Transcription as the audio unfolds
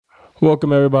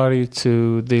Welcome everybody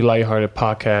to the Lighthearted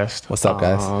Podcast. What's up,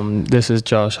 guys? This is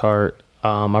Josh Hart.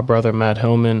 My brother Matt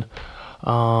Hillman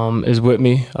is with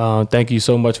me. Thank you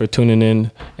so much for tuning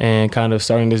in and kind of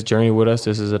starting this journey with us.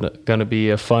 This is going to be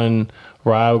a fun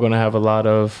ride. We're going to have a lot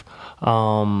of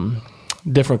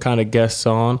different kind of guests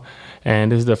on,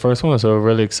 and this is the first one, so we're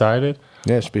really excited.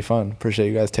 Yeah, it should be fun. Appreciate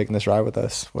you guys taking this ride with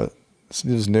us. This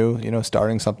is new,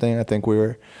 starting something. I think we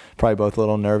were probably both a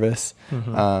little nervous.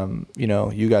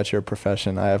 Mm-hmm. You got your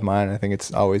profession, I have mine. I think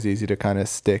it's always easy to kind of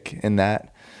stick in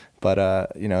that.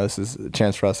 But, this is a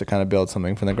chance for us to kind of build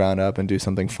something from the ground up and do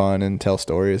something fun and tell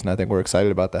stories. And I think we're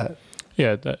excited about that.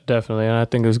 Yeah, definitely. And I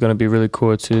think it's going to be really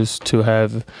cool to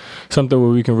have something where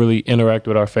we can really interact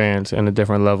with our fans in a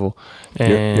different level.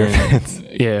 And your fans?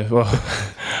 Yeah, well,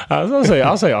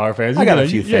 I'll say our fans. I got a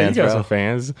few fans, you got bro. some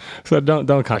fans. So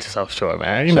don't cut yourself short,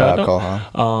 man. Shut up, Cole, huh?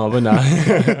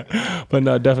 But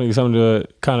no, definitely something to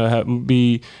kind of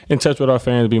be in touch with our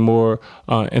fans, be more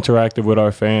interactive with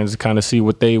our fans, kind of see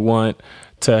what they want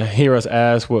to hear us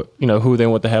ask who they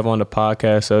want to have on the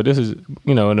podcast. So this is,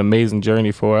 an amazing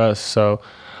journey for us. So,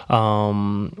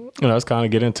 let's kind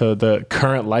of get into the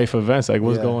current life events, like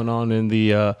what's going on in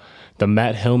the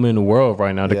Matt Hillman world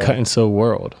right now, the cut and sew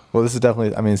world. Well, this is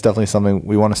definitely something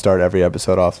we want to start every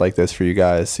episode off like this for you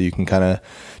guys, so you can kind of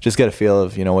just get a feel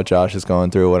of, what Josh is going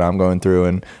through, what I'm going through,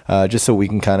 and just so we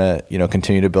can kind of,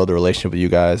 continue to build a relationship with you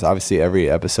guys. Obviously,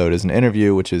 every episode is an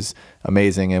interview, which is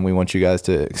amazing, and we want you guys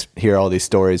to hear all these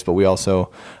stories, but we also,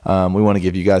 we want to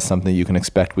give you guys something you can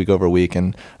expect week over week,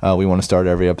 and we want to start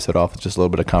every episode off with just a little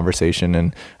bit of conversation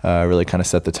and really kind of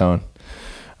set the tone.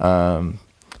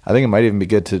 I think it might even be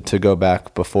good to go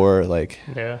back before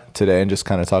today and just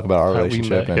kind of talk about our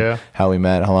relationship and how we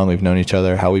met, how long we've known each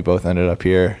other, how we both ended up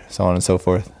here, so on and so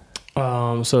forth.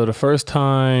 So the first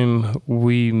time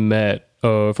we met,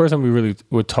 first time we really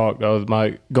would talk, that was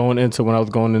when I was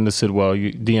going into Sidwell.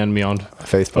 You DM'd me on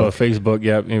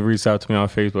Facebook, and reached out to me on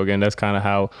Facebook, and that's kind of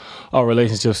how our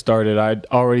relationship started. I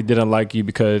already didn't like you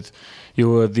because you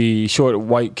were the short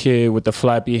white kid with the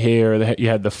flappy hair. You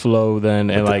had the flow then,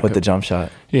 and with the jump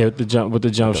shot. Yeah, with the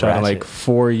jump shot. And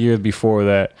 4 years before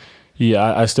that,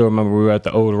 I still remember we were at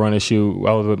the old Run and Shoot.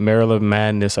 I was with Maryland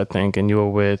Madness, I think, and you were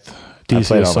with DC I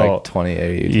played Assault. On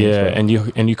 28. Yeah, and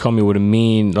you called me with a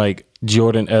mean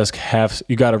Jordan-esque half.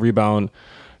 You got a rebound,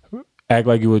 act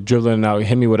like you were dribbling out,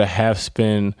 hit me with a half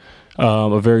spin.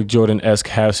 A very Jordan-esque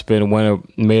half spin. When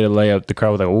it made a layup, the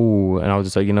crowd was like, "Ooh!" And I was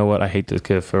just like, "You know what? I hate this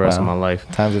kid for the rest of my life."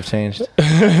 Times have changed.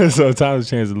 So times have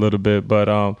changed a little bit, but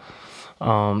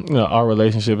our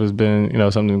relationship has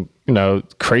been something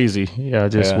crazy. Yeah,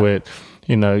 with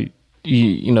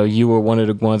you were one of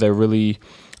the ones that really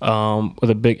was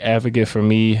a big advocate for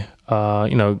me.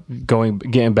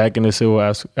 Getting back in the civil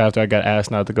after I got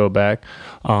asked not to go back.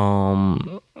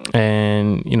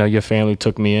 And your family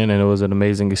took me in, and it was an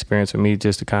amazing experience for me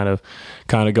just to kind of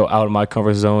go out of my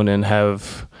comfort zone and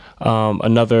have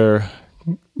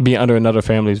be under another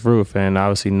family's roof. And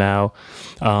obviously now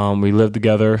we live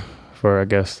together for, I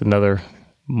guess, another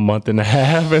month and a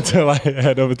half until I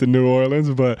head over to New Orleans.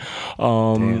 But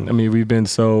we've been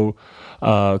so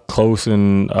close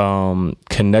and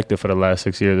connected for the last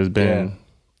 6 years. It's been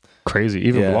crazy,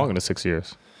 even longer than 6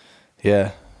 years.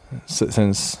 Yeah.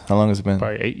 Since how long has it been?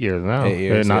 Probably 8 years now. 8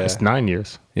 years. It's 9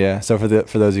 years. Yeah. So for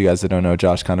those of you guys that don't know,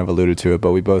 Josh kind of alluded to it,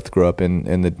 but we both grew up in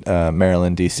the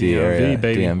Maryland, DC area,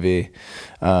 baby. DMV.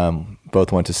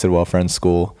 Both went to Sidwell Friends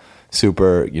School,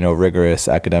 super rigorous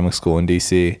academic school in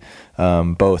DC.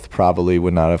 Both probably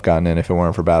would not have gotten in if it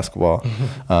weren't for basketball.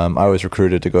 I was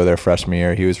recruited to go there freshman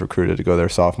year. He was recruited to go there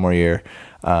sophomore year.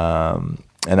 And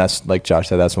that's, like Josh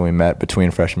said, that's when we met, between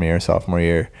freshman year and sophomore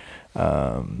year.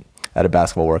 At a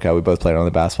basketball workout. We both played on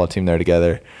the basketball team there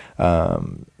together.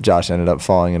 Josh ended up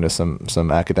falling into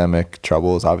some academic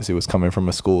troubles. Obviously was coming from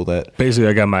a school that... Basically,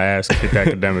 I got my ass kicked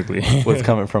academically. Was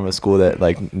coming from a school that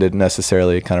didn't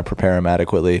necessarily kind of prepare him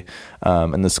adequately.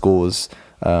 And the school was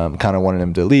kind of wanted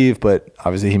him to leave, but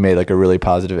obviously he made a really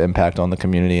positive impact on the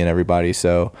community and everybody.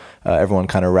 So everyone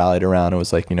kind of rallied around and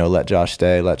was like, let Josh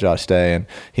stay. And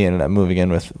he ended up moving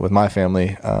in with my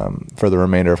family for the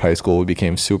remainder of high school. We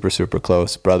became super, super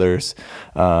close brothers.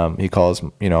 He calls,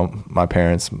 my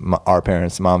parents, our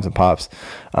parents, moms and pops.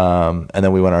 And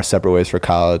then we went our separate ways for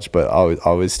college, but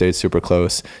always stayed super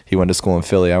close. He went to school in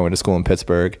Philly. I went to school in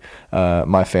Pittsburgh.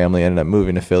 My family ended up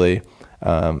moving to Philly.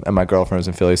 And my girlfriend was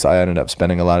in Philly, so I ended up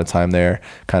spending a lot of time there.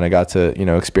 Kind of got to,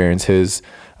 experience his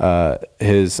career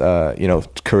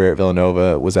at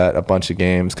Villanova. Was at a bunch of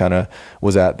games. Kind of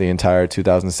was at the entire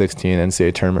 2016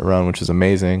 NCAA tournament run, which was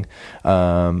amazing.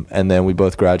 And then we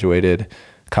both graduated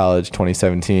college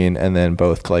 2017, and then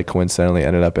both like coincidentally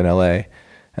ended up in LA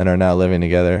and are now living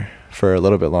together for a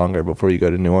little bit longer before you go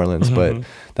to New Orleans. But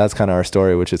that's kind of our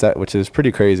story, which is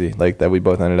pretty crazy, like that we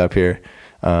both ended up here.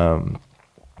 I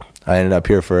ended up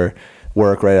here for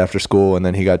work right after school, and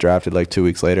then he got drafted like 2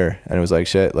 weeks later, and it was like,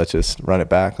 shit, let's just run it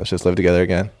back. Let's just live together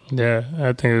again. Yeah,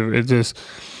 I think it just,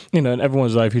 in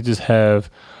everyone's life, you just have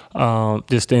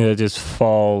just things that just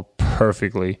fall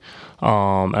perfectly.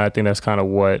 And I think that's kind of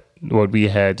what we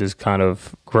had just kind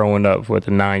of growing up with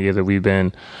the 9 years that we've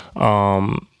been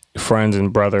friends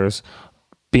and brothers,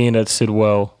 being at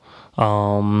Sidwell.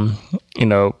 Pops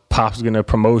getting a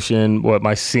promotion,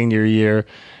 my senior year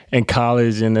in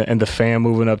college, and the fam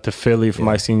moving up to Philly for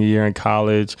my senior year in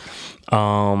college.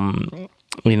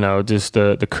 Just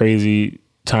the crazy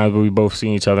times where we both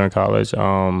seen each other in college.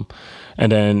 And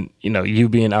then, you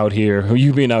being out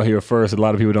here first, a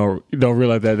lot of people don't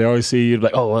realize that. They always see you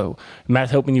like, oh,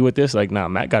 Matt's helping you with this. Like, nah,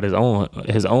 Matt got his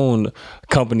own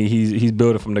company. He's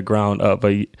building from the ground up.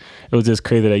 But it was just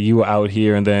crazy that you were out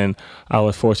here, and then I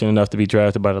was fortunate enough to be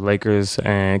drafted by the Lakers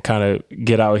and kind of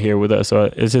get out here with us. So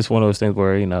it's just one of those things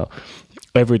where,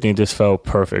 everything just felt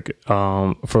perfect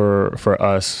for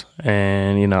us.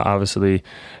 And, obviously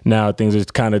now things are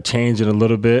kind of changing a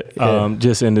little bit.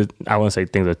 Just I wouldn't say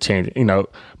things are changing.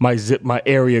 My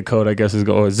area code, I guess,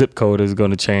 or zip code is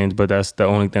going to change, but that's the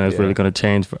only thing that's really going to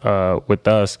change with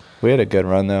us. We had a good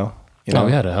run though. We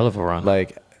had a hell of a run.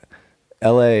 Like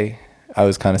LA, I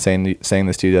was kind of saying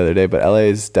this to you the other day, but LA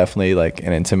is definitely like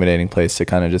an intimidating place to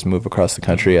kind of just move across the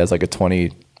country as like a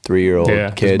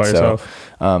 23-year-old kid. So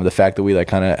the fact that we like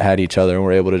kind of had each other and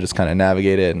were able to just kind of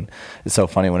navigate it, and it's so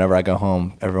funny whenever I go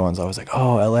home, everyone's always like,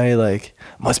 oh, LA like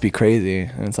must be crazy,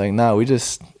 and it's like, no, we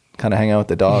just kind of hang out with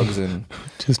the dogs and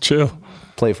just chill,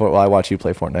 I watch you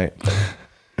play Fortnite.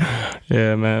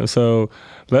 Yeah, man. So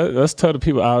let's tell the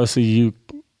people, obviously you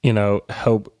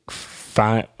help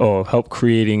find or help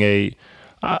creating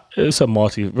it's a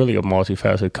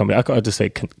multifaceted company. I could just say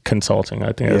consulting.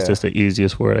 I think that's just the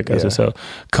easiest word, I guess. So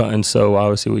Cut and Sew,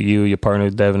 obviously with you, your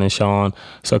partners Devin and Sean.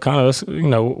 So kind of,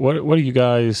 what are you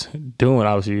guys doing?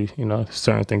 Obviously,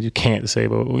 certain things you can't say,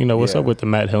 but what's up with the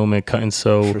Matt Hillman Cut and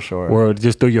Sew for sure world?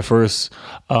 Just do your first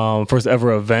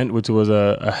ever event, which was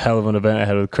a hell of an event. I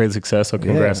had a crazy success. So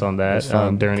congrats on that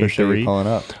during for E3. Sure you're pulling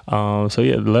up.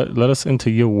 Let us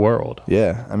into your world.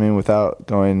 Yeah, I mean, without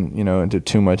going into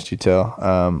too much detail.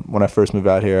 When I first moved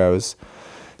out here, I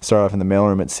started off in the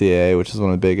mailroom at CAA, which is one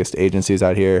of the biggest agencies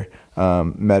out here.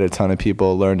 Met a ton of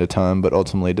people, learned a ton, but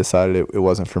ultimately decided it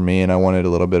wasn't for me, and I wanted a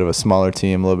little bit of a smaller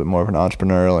team, a little bit more of an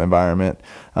entrepreneurial environment.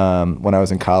 When I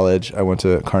was in college, I went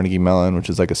to Carnegie Mellon, which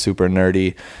is like a super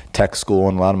nerdy tech school,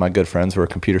 and a lot of my good friends were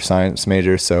computer science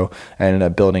majors, so I ended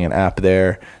up building an app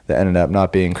there that ended up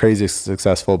not being crazy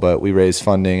successful, but we raised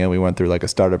funding and we went through like a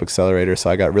startup accelerator, so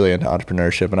I got really into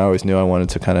entrepreneurship, and I always knew I wanted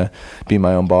to kind of be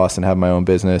my own boss and have my own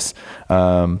business.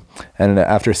 And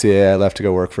after CAA, I left to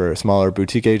go work for a smaller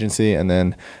boutique agency, and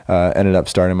then ended up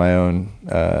starting my own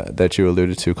that you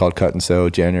alluded to, called Cut and Sew,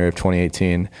 January of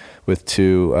 2018, with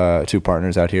two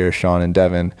partners out here, Sean and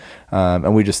Devin.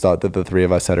 And we just thought that the three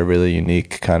of us had a really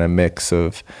unique kind of mix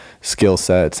of skill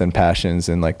sets and passions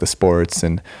in like the sports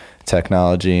and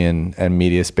technology and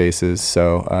media spaces.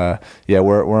 So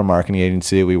we're a marketing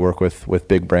agency. We work with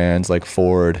big brands like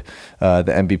Ford, the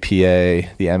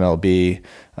NBPA, the MLB,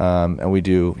 and we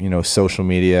do social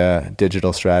media,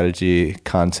 digital strategy,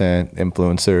 content,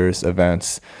 influencers,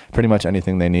 events, pretty much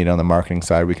anything they need on the marketing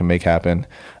side we can make happen.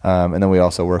 And then we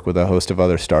also work with a host of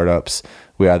other startups.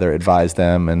 We either advise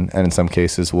them and in some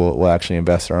cases we'll actually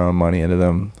invest our own money into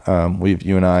them.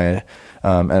 You and I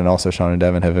and also Sean and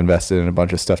Devin have invested in a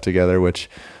bunch of stuff together, which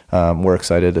we're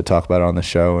excited to talk about on the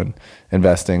show, and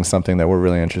investing something that we're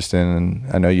really interested in,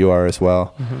 and I know you are as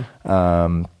well.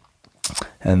 Mm-hmm.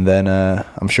 And then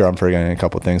I'm sure I'm forgetting a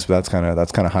couple of things, but that's kind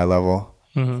of high level.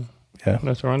 Mm-hmm. Yeah,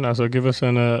 that's a rundown. So give us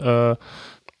a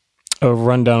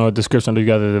rundown or description of you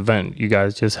guys' event. You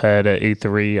guys just had at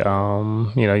E3.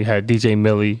 You had DJ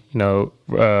Millie.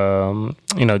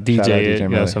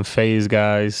 DJ, some FaZe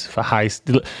guys for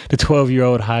the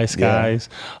 12-year-old High Skies,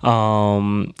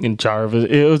 and Jarvis.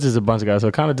 It was just a bunch of guys.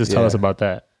 So kind of just tell us about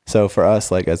that. So for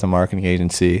us, like as a marketing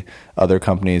agency, other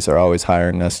companies are always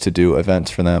hiring us to do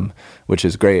events for them, which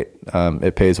is great.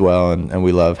 It pays well, and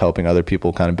we love helping other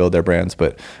people kind of build their brands.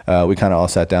 But we kind of all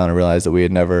sat down and realized that we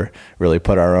had never really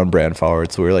put our own brand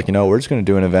forward. So we were like, we're just going to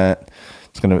do an event.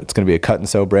 It's gonna be a Cut and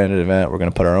Sew branded event. We're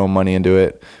gonna put our own money into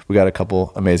it. We got a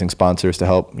couple amazing sponsors to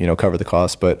help cover the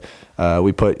cost, but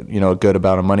we put a good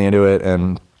amount of money into it,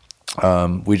 and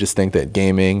we just think that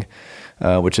gaming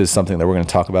which is something that we're going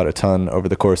to talk about a ton over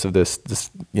the course of this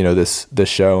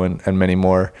show and many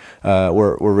more.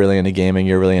 We're really into gaming.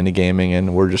 You're really into gaming,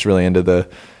 and we're just really into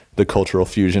the cultural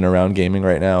fusion around gaming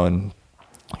right now. And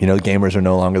gamers are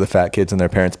no longer the fat kids in their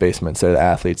parents' basements. They're the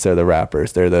athletes. They're the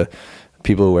rappers. They're the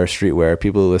people who wear streetwear,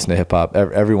 people who listen to hip hop.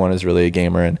 Everyone is really a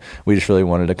gamer, and we just really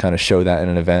wanted to kind of show that in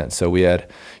an event. So we had,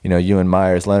 you and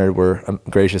Myers Leonard were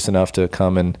gracious enough to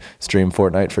come and stream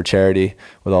Fortnite for charity,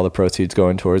 with all the proceeds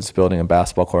going towards building a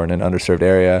basketball court in an underserved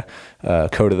area.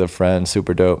 Coda the Friend,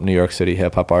 super dope New York City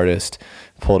hip hop artist,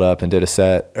 pulled up and did a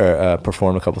set, or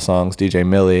performed a couple songs. DJ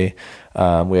Millie.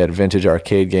 We had vintage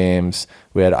arcade games.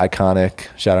 We had Iconic,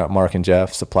 shout out Mark and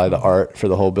Jeff, supply the art for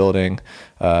the whole building.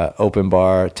 Open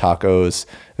bar, tacos.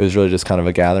 It was really just kind of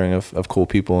a gathering of cool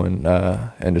people,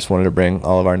 and just wanted to bring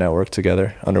all of our network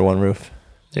together under one roof.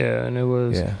 Yeah, and it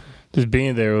was just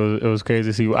being there. It was crazy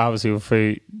to see. Obviously, for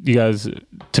you guys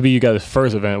to be you guys'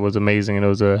 first event was amazing, and it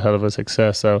was a hell of a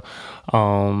success. So,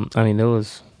 it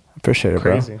was. Appreciate it,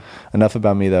 crazy. Bro. Enough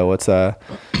about me, though. What's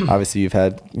obviously you've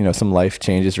had some life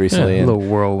changes recently, a little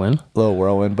whirlwind.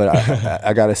 But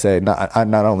I gotta say, not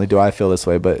only do I feel this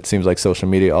way, but it seems like social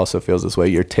media also feels this way.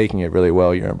 You're taking it really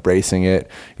well. You're embracing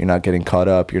it. You're not getting caught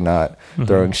up. You're not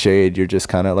throwing shade. You're just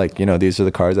kind of like, these are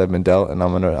the cards I've been dealt, and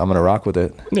I'm gonna rock with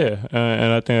it. Yeah,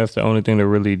 and I think that's the only thing to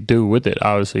really do with it.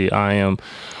 Obviously, I am.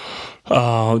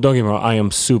 Don't get me wrong, I am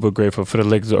super grateful for the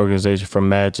Lakers organization, for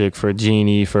Magic, for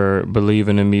Jeannie, for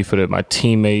believing in me, for my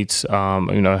teammates. I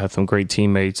have some great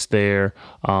teammates there.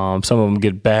 Some of them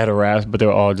get bad raps, but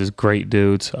they're all just great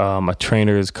dudes. My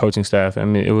trainers, coaching staff. I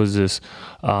mean, it was just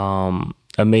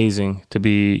amazing to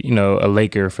be, a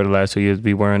Laker for the last 2 years,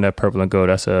 be wearing that purple and gold.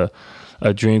 That's a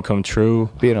dream come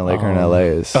true. Being a Laker in LA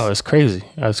is it's crazy.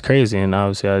 That's crazy, and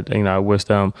obviously, I wish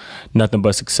them nothing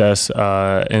but success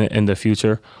in the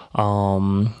future.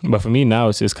 But for me now,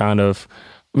 it's just kind of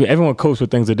everyone copes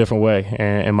with things a different way,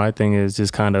 and my thing is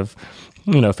just kind of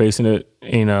facing it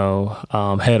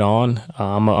head on.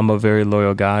 I'm a very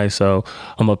loyal guy, so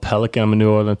I'm a Pelican. I'm a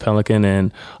New Orleans Pelican,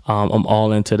 and I'm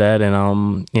all into that, and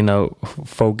I'm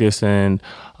focused and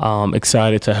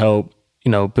excited to help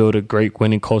build a great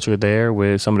winning culture there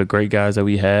with some of the great guys that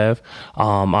we have.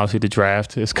 Obviously, the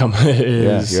draft is coming.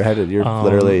 You're headed. You're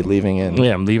literally leaving in.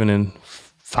 Yeah, I'm leaving in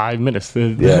 5 minutes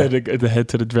to head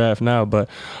to the draft now. But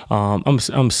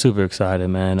I'm super excited,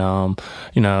 man. I'm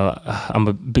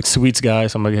a big sweets guy,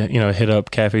 so I'm gonna hit up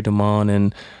Cafe Du Monde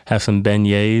and have some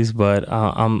beignets. But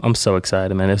I'm so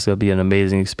excited, man. It's gonna be an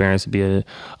amazing experience to be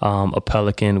a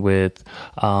Pelican with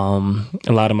a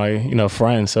lot of my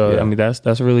friends. So I mean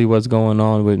that's really what's going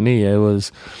on with me. It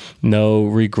was no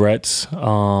regrets,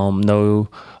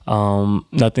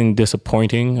 nothing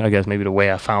disappointing, I guess maybe the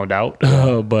way I found out,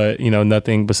 but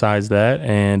nothing besides that.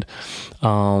 And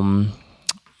I'm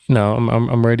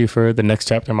ready for the next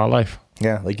chapter in my life.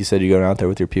 Yeah, like you said, you're going out there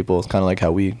with your people. It's kind of like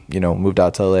how we, moved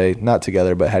out to LA, not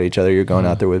together, but had each other. You're going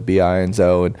out there with BI and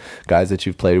Zoe and guys that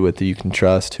you've played with that you can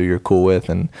trust, who you're cool with.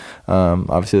 And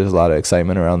obviously there's a lot of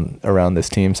excitement around this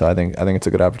team. So I think it's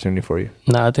a good opportunity for you.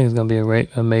 No, I think it's going to be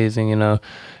amazing, and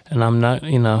I'm not,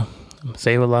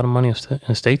 save a lot of money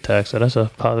in state tax, so that's a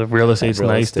positive. Real estate's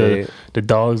nice. The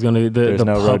dog's gonna. There's the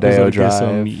no Rodeo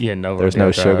Drive. There's no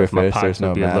Sugarfish. There's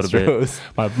no Mastros.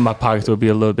 My pockets would be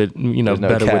a little bit, better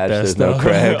cash, with that there's stuff. No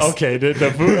cracks. Okay, the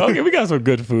food. Okay, we got some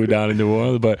good food down in New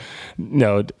Orleans, but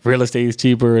real estate is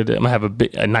cheaper. I'm gonna have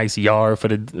a nice yard for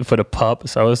the pup,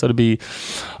 so it's gonna be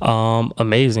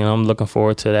amazing. I'm looking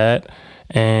forward to that,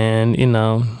 and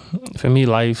for me,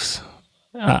 life's.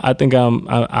 I think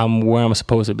I'm where I'm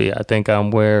supposed to be. I think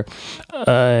I'm where how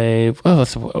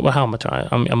am I trying?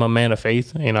 I'm a man of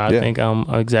faith. I think I'm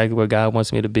exactly where God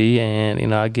wants me to be,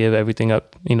 and I give everything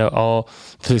up. All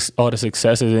the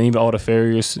successes and even all the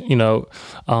failures.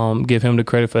 Give Him the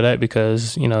credit for that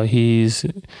because He's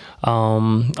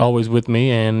always with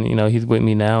me, and He's with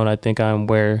me now, and I think I'm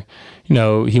where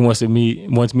He wants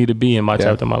me to be in my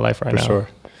chapter of my life right now. For sure.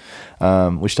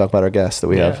 We should talk about our guests that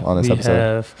we have on this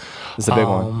episode. This is a big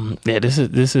one. Yeah, this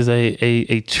is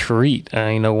a treat.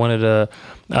 One of the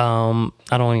I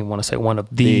don't even want to say one of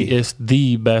it's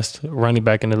the best running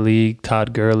back in the league,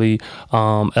 Todd Gurley,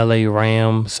 LA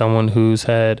Ram, someone who's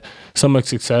had so much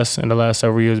success in the last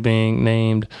several years, being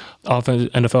named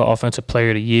NFL Offensive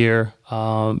Player of the Year,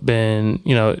 been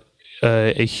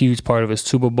a huge part of his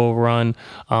Super Bowl run.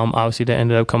 Obviously, that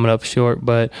ended up coming up short,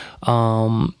 but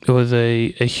it was a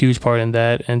huge part in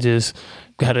that, and just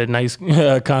got a nice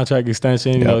contract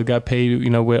extension. You know, got paid. You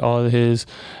know, with all of his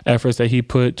efforts that he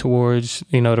put towards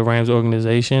the Rams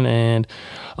organization, and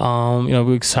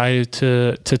we're excited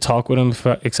to talk with him.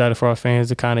 Excited for our fans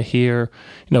to kind of hear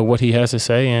what he has to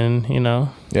say, and it'll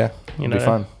be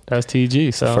fun. That's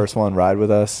TG. So the first one, ride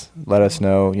with us. Let us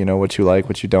know what you like,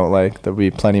 what you don't like. There'll be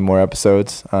plenty more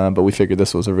episodes, but we figured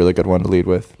this was a really good one to lead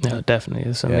with. Yeah, definitely,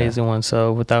 it's an amazing one.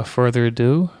 So without further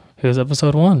ado, here's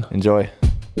episode 1. Enjoy.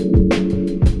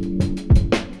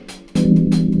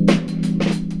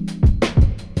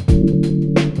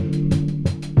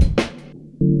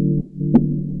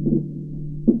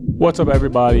 What's up,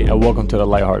 everybody, and welcome to the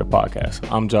Lighthearted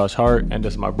Podcast. I'm Josh Hart, and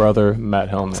this is my brother, Matt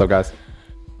Hellman. What's up, guys?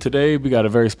 Today, we got a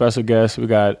very special guest. We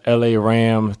got LA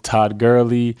Ram Todd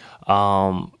Gurley,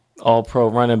 all-pro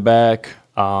running back.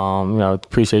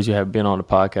 Appreciate you having been on the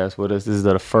podcast with us. This is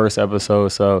the first episode,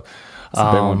 so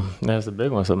that's a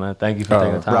big one. So, man, thank you for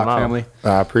taking the time Rock out. family.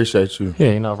 I appreciate you.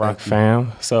 Yeah, Rock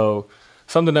fam. So,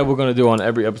 something that we're going to do on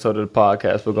every episode of the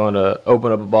podcast, we're going to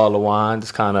open up a bottle of wine,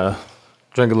 just kind of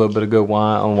drink a little bit of good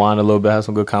wine, unwind a little bit, have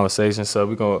some good conversation. So,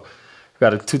 we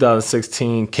got a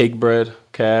 2016 Cakebread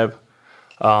Cab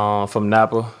from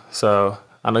Napa. So,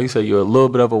 I know you said you're a little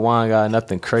bit of a wine guy,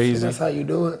 nothing crazy. That's how you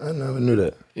do it? I never knew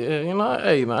that. Yeah,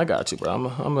 hey, man, I got you, bro.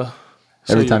 I'm a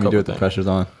Every time you do it, the pressure's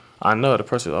on. I know the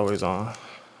pressure's always on,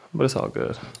 but it's all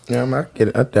good. Yeah,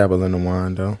 I dabble in the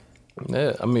wine, though.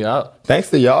 Yeah, I mean, thanks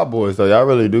to y'all boys, though. Y'all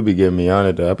really do be getting me on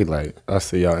it, though. I be like, I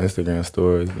see y'all Instagram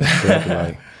stories. And stuff,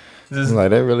 like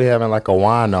they really having like a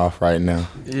wine off right now.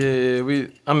 Yeah,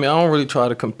 I don't really try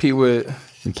to compete with.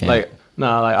 You can't.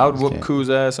 I would whoop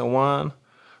Koo's ass in wine,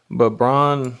 but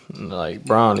Braun,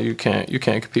 you can't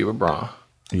compete with Braun.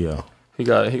 Yeah. He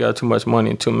got too much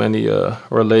money and too many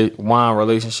wine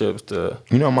relationships to.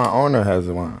 My owner has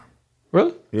a wine.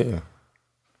 Really? Yeah.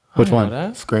 Which one?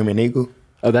 That? Screaming Eagle.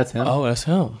 Oh, that's him? Oh, that's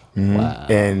him. Mm-hmm. Wow.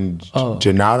 And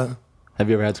Janata. Have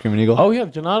you ever had Screaming Eagle? Oh, you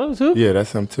have Gennaro too? Yeah,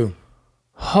 that's him too.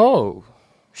 Oh,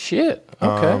 shit.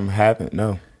 Okay. Haven't,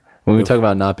 no. When we talk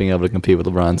about not being able to compete with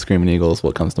LeBron Screaming Eagles,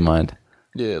 what comes to mind?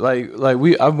 Yeah,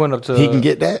 I went up to. He can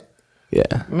get that?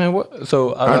 Yeah. Man, what?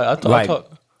 So I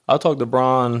talked to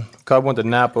Braun. Cause I went to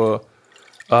Napa,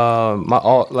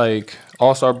 my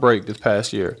All-Star break this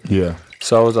past year. Yeah.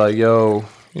 So I was like, yo,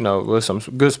 there's some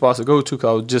good spots to go to. Cause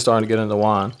I was just starting to get into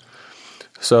wine.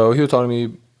 So he was talking to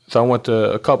me. So I went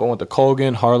to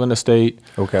Colgan, Harlan Estate,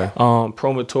 Okay.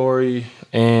 Promontory,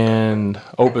 and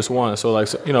Opus One. So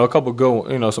a couple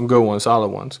good, some good ones, solid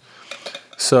ones.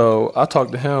 So I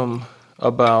talked to him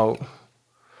about,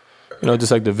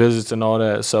 just like the visits and all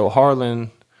that. So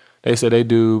Harlan, they said they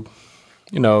do,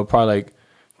 probably like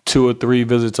 2 or 3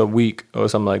 visits a week or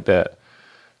something like that.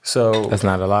 So That's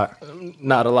not a lot.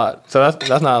 Not a lot. So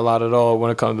that's not a lot at all when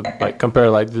it comes to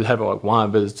compared to having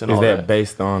wine visits and Is all that that.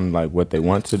 based on what they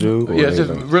want to do? Yeah, it's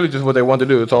just really just what they want to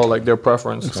do. It's all their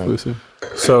preference. Exclusive.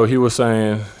 So he was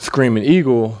saying Screaming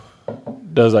Eagle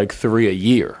does 3 a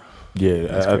year. Yeah,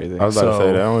 That's crazy. I was about to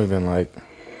say that. I don't even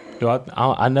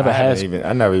I never had.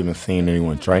 I never even seen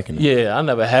anyone drinking it. Yeah, I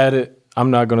never had it. I'm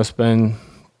not gonna spend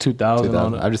 $2,000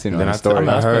 on it. I've just seen it Then on I the story.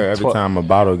 heard every 12 time a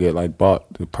bottle get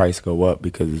bought, the price go up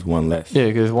because it's one less. Yeah,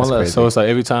 because one That's less. crazy. So it's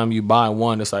every time you buy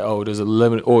one, it's there's a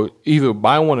limit, or either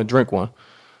buy one or drink one.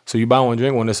 So you buy one,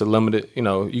 drink one. It's a limited.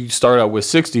 You start out with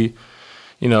 60.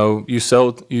 You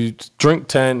drink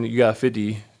 10, you got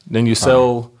 50. Then you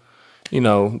sell, the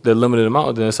limited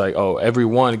amount. Then it's every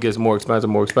one gets more expensive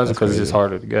because it's just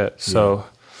harder to get. So,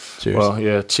 Cheers. well,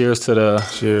 yeah. Cheers to the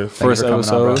Cheers. first Thank you for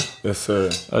coming on, episode Yes,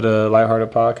 sir. of the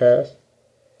Lighthearted Podcast.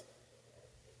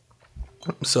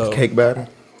 So Cake batter?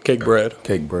 cake bread.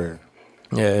 Cake bread.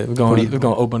 Yeah, we're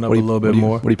gonna open up a little bit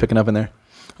more. What are you picking up in there?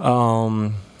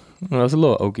 It's a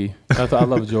little oaky. I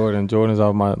love Jordan. Jordan's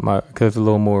all my because it's a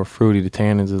little more fruity. The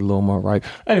tannins is a little more ripe.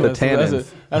 Anyway, The tannins.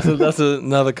 that's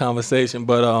another conversation.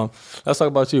 But let's talk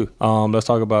about you. Let's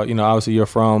talk about obviously you're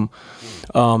from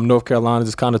North Carolina.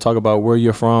 Just kind of talk about where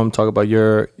you're from. Talk about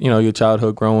your your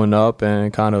childhood growing up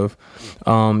and kind of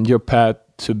your path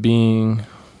to being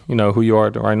who you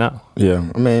are right now. Yeah,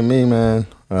 I mean, me, man,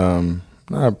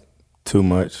 not too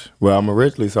much. Well, I'm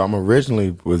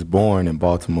originally was born in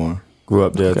Baltimore. Grew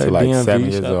up there till DMV,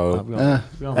 7 years old.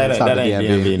 It's not the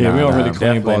DMV. Yeah, we don't really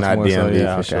claim definitely Baltimore, not so DMV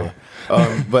yeah, for okay.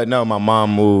 sure. But no, my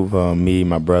mom moved me,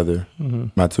 my brother,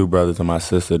 my 2 brothers, and my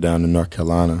sister down to North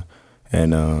Carolina.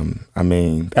 And I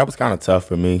mean, that was kind of tough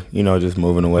for me, just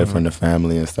moving away from the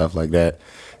family and stuff like that.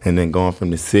 And then going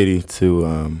from the city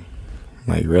to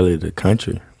really the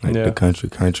country, the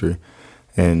country.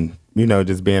 And,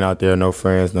 just being out there, no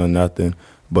friends, no nothing.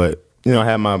 But you know, I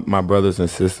had my brothers and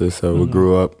sisters, so we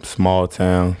grew up small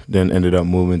town, then ended up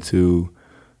moving to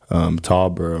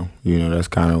Tallboro. You know, that's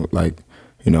kind of like,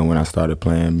 you know, when I started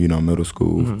playing, you know, middle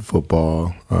school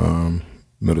football,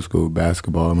 middle school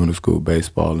basketball, middle school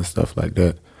baseball and stuff like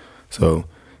that. So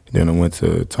then I went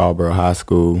to Tallboro High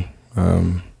School.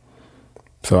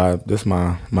 So this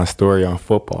my story on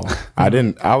football.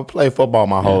 I would play football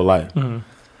my whole life.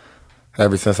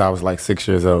 Ever since I was like 6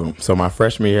 years old. So my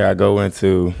freshman year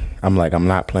I'm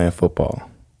not playing football.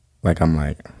 I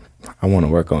want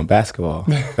to work on basketball.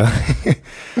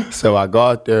 So I go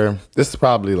out there, this is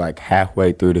probably like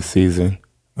halfway through the season,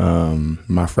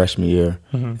 my freshman year.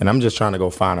 And I'm just trying to go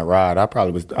find a ride.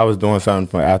 I was doing something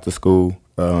for after school,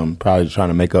 probably trying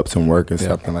to make up some work and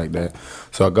something like that.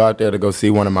 So I go out there to go see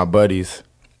one of my buddies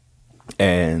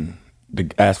and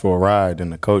ask for a ride.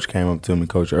 And the coach came up to me,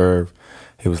 Coach Irv.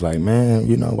 He was like, man,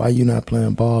 you know, why you not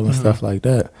playing ball and stuff like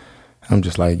that? I'm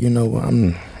just like, you know,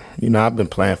 I've been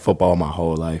playing football my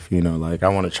whole life, you know, like I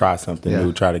want to try something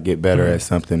new, try to get better at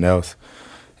something else.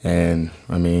 And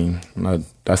I mean,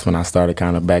 that's when I started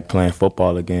kind of back playing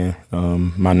football again.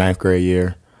 My 9th grade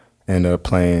year, ended up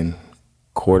playing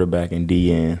quarterback and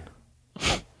DN.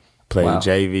 Played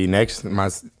JV. My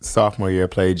sophomore year, I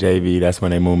played JV. That's when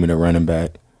they moved me to running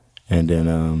back. And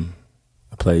then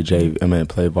I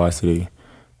played varsity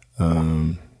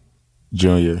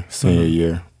junior, senior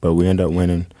year. But we ended up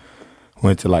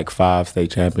went to like 5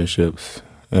 state championships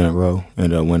in a row.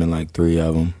 Ended up winning like 3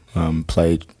 of them.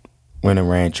 Went and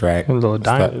ran track. A little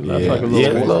dynasty. That's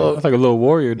like a little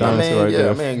warrior dynasty right there.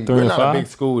 I mean, we're not a big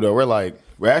school though.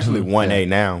 We're actually 1A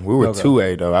now. We were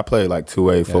 2A though. I played like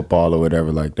 2A football or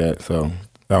whatever like that. So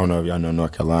I don't know if y'all know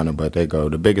North Carolina, but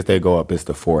the biggest they go up is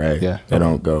the 4A. Yeah. They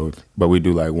don't go, but we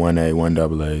do like 1A,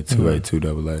 1AA, 2A,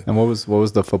 2AA. And what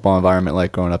was the football environment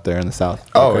like growing up there in the South?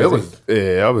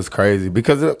 It was crazy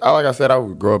because like I said, I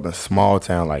would grow up in a small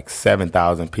town, like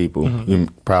 7,000 people. You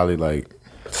probably like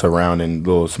surrounding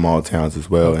little small towns as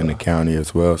well in the county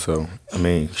as well. So I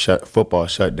mean, football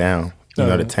shut down. You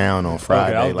know, the town on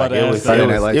Friday.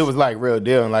 It was like real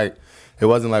deal, and like it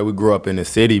wasn't like we grew up in the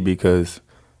city because,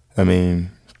 I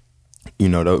mean, you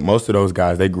know, most of those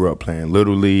guys, they grew up playing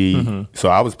Little League. So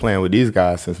I was playing with these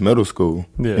guys since middle school.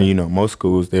 Yeah. And, you know, most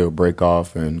schools, they would break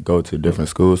off and go to different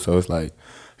schools. So it's like,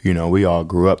 you know, we all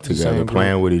grew up together,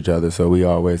 playing with each other. So we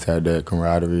always had that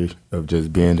camaraderie of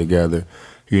just being together,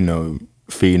 you know,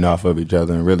 feeding off of each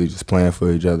other and really just playing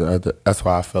for each other. That's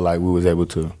why I feel like we was able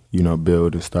to, you know,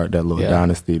 build and start that little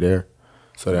dynasty there.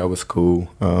 So that was cool.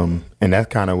 And that's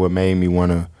kind of what made me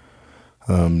want to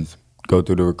go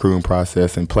through the recruiting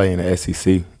process and play in the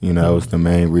SEC. You know, that was the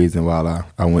main reason why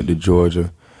I went to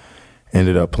Georgia,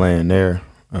 ended up playing there.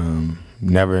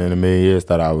 Never in a million years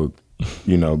thought I would,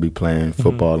 you know, be playing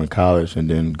football in college and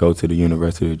then go to the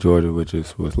University of Georgia, which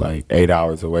was like 8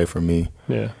 hours away from me.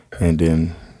 Yeah. And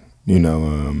then, you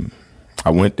know,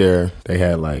 I went there. They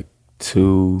had like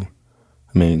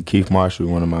Keith Marshall,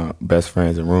 one of my best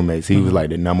friends and roommates, he was like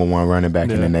the #1 running back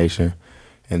in the nation.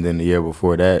 And then the year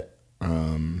before that,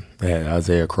 they had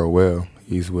Isaiah Crowell.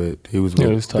 He was with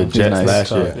the Jets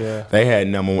last year. Yeah. They had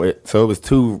 #1, so it was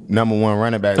 2 #1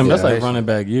 running backs. I mean, that's like running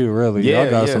back you, really.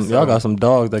 Yeah, y'all got some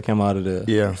dogs that came out of there.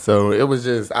 Yeah, so it was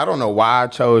just, I don't know why I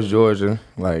chose Georgia.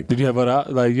 Like, did you have other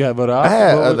options? I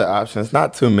had other options,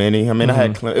 not too many. I mean, I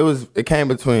had it came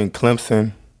between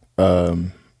Clemson,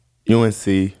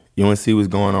 UNC. UNC was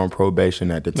going on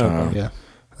probation at the time. Okay.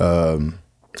 Yeah.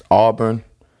 Auburn.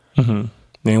 You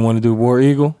didn't want to do War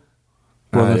Eagle?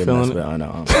 I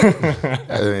know.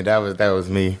 I mean, that was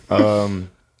me.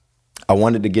 I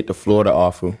wanted to get the Florida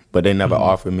offer, but they never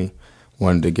offered me.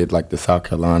 Wanted to get like the South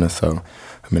Carolina, so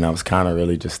I mean, I was kind of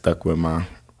really just stuck with my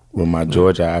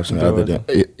Georgia option, other than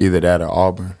either that or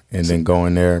Auburn, and then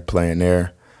going there, playing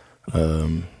there.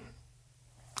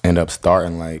 End up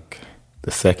starting like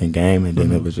the second game, and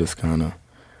then it was just kind of.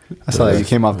 I saw that you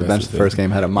came off the bench the first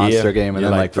game, had a monster game, and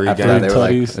then like after that they were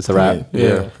like, it's a wrap.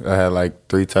 Yeah, I had like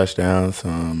 3 touchdowns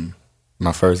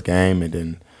my first game, and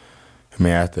then I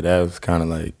mean after that it was kind of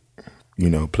like, you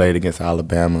know, played against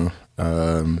Alabama,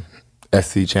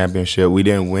 SC championship. We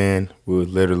didn't win. We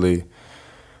literally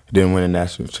didn't win a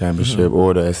national championship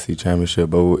or the SC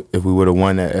championship. But if we would have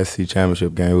won that SC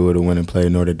championship game, we would have went and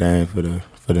played Notre Dame for the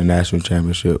national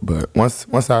championship. But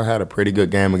once I had a pretty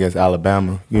good game against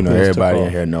Alabama, you know, everybody in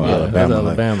here know Alabama.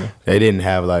 Like, they didn't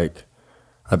have like,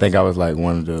 I think I was like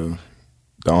one of the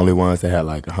only ones that had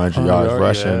like 100 yards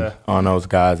rushing on those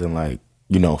guys in like,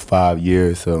 you know, 5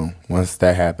 years. So once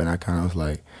that happened, I kind of was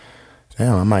like,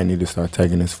 damn, I might need to start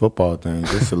taking this football thing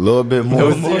just a little bit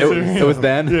more. It was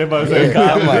then. Yeah, about to say,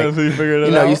 I'm like, so you figured it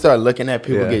you know, out. you start looking at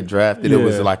people get drafted. It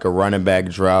was Yeah. like a running back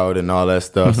drought and all that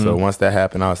stuff. So once that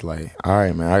happened, I was like, all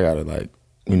right, man, I gotta like,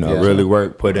 you know, really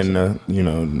work, put in the, you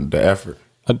know, the effort.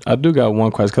 I do got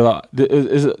one question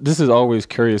because this is always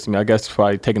curious to me. I guess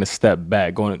probably taking a step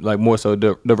back, going like more so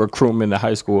the recruitment in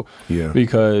high school. Yeah.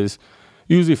 Because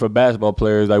usually for basketball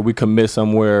players, like we commit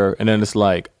somewhere and then it's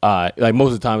like, like most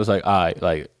of the time it's like,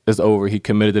 like it's over. He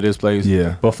committed to this place.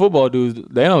 Yeah. But football dudes,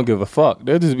 they don't give a fuck.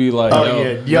 They'll just be like,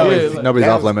 like, Nobody's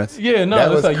off limits. yeah, no, That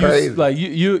it's was like crazy.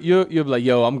 you're like,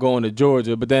 yo, I'm going to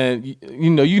Georgia, but then you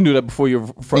know you knew that before your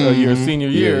senior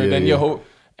year. Yeah, then yeah. your whole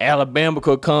Alabama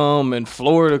could come and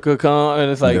Florida could come,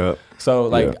 and it's like Yep. so.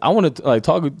 Like Yep. I want to like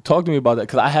talk to me about that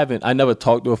because I never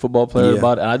talked to a football player Yeah.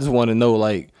 about it, and I just want to know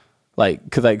like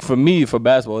because like for me for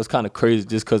basketball it's kind of crazy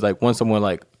just because like when someone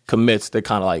like commits they're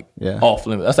kind of like off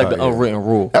limit. That's like the unwritten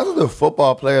rule. That's what the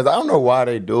football players, I don't know why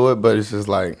they do it, but it's just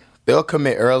like they'll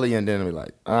commit early and then be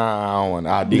like, I don't want,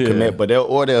 I'll decommit, Yeah. but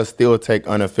they'll still take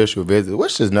unofficial visits,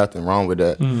 which is nothing wrong with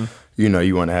that. You know,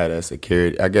 you want to have that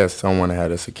security. I guess someone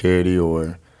had a security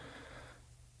or,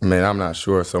 I mean, I'm not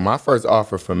sure. So my first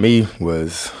offer for me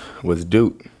was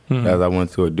Duke, as I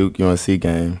went to a Duke UNC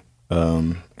game,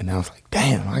 and I was like,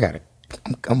 damn, I'm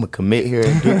gonna commit here.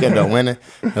 And Duke ended up winning,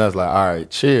 and I was like, all right,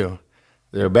 chill.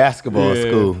 They're a basketball Yeah.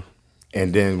 school,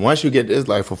 and then once you get this,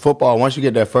 like for football, once you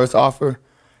get that first offer,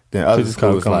 then other just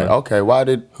kinda schools like, come in. okay, why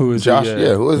did Who is he? Josh?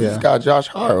 Yeah. Who is this guy, Josh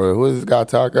Hart, or who is this guy,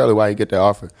 Todd Gurley? Why he get that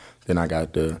offer? Then I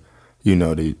got the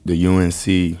UNC,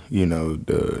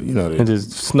 And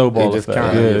just snowball it just effect.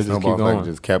 kind of Yeah, the just keep snowball effect going.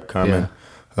 just kept coming.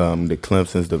 The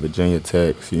Clemsons, the Virginia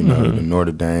Techs, the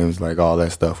Notre Dames, like all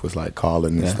that stuff was like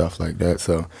calling and stuff like that.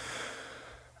 So,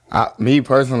 me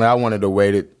personally, I wanted to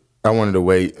wait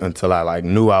until I like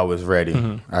knew I was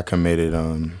ready. I committed.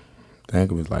 I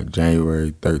think it was like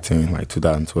January 13th, like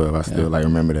 2012. I still like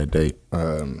remember that date.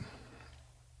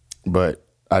 But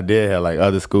I did have like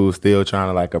other schools still trying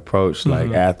to like approach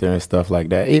like after and stuff like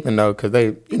that. Even though, because they,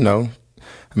 I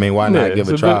mean, why not Yeah, give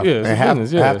it's a a try? bit- yeah, it's and a half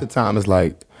business, yeah. half the time it's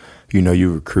like,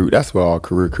 you recruit. That's what all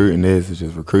recruiting is. It's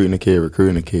just recruiting a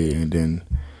kid, and then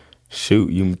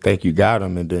shoot, you think you got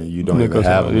him, and then you don't even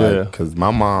have him. Yeah. Because my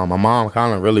mom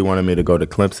kind of really wanted me to go to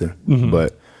Clemson,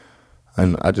 but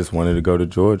and I just wanted to go to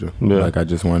Georgia. Yeah. Like I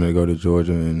just wanted to go to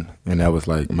Georgia, and that was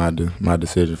like my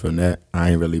decision from that.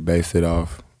 I ain't really based it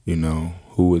off,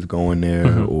 who was going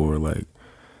there or like,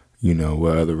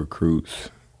 what other recruits,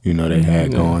 they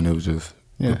had going. It was just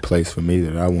a place for me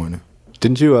that I wanted.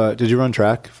 Did you run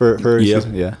track for a Yeah.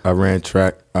 season? Yeah. I ran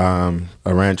track. I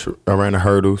ran the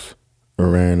hurdles. I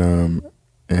ran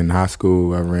in high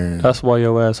school. I ran. That's why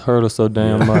your ass hurt us so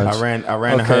damn much. I ran the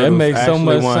Okay, hurdles. it makes I so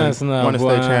actually much sense now, Won a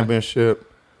boy. state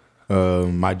championship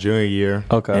my junior year.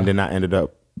 Okay. And then I ended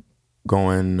up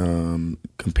going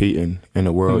competing in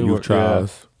the World Youth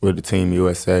Trials with the Team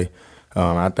USA.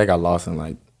 I think I lost in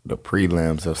like the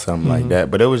prelims or something like that.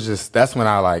 But it was just, that's when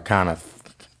I like kind of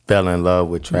fell in love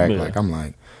with track. Yeah. Like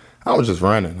I was just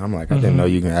running. I'm like, I didn't know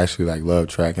you can actually like love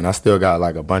track. And I still got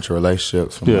like a bunch of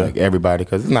relationships from like everybody,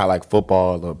 because it's not like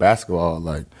football or basketball.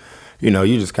 Like, you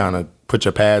just kind of put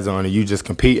your pads on and you just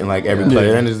compete in like every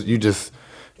player. And you just,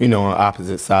 on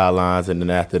opposite sidelines. And then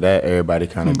after that, everybody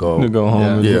kind of go. To go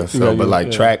home. Yeah. So, but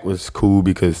like track was cool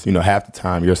because, half the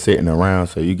time you're sitting around.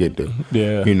 So you get to,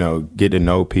 get to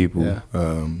know people,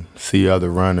 see other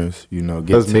runners, get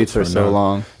Those tips meets are from so them.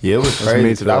 long. Yeah, it was Those crazy.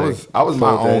 meets 'cause are I was my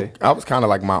full own. day. I was kind of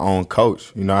like my own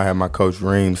coach. I had my coach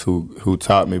Reams who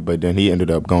taught me, but then he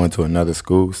ended up going to another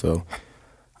school. So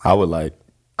I would like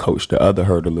coach the other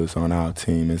hurdlers on our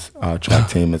team, our track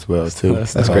team as well too.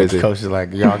 That's crazy. Coach is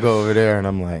like, y'all go over there, and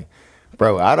I'm like,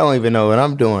 bro, I don't even know what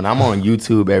I'm doing. I'm on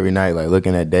YouTube every night, like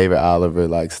looking at David Oliver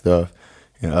like stuff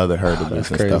and other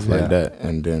hurdlers and stuff like that.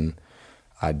 And then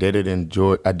I did it in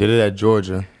Georgia. I did it at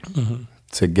Georgia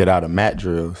to get out of mat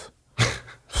drills.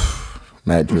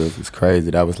 Mat drills was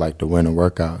crazy. That was like the winter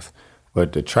workouts.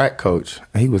 But the track coach,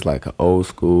 he was like an old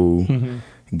school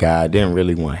guy. Didn't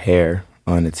really want hair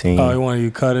on the team. Oh, he wanted you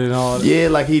to cut it and all that? Yeah,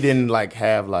 like he didn't like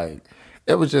have like,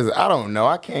 it was just, I don't know.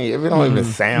 I can't, if it don't even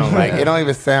sound like, it don't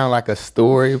even sound like a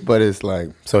story, but it's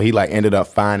like, so he like ended up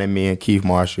finding me and Keith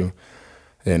Marshall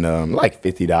and like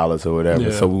 $50 or whatever.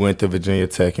 Yeah. So we went to Virginia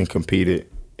Tech and competed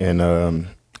in the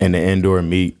indoor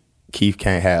meet. Keith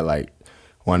Kane had like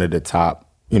one of the top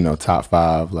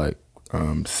 5, like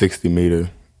 60 meter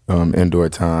indoor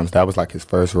times. That was like his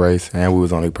first race, and we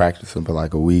was only practicing for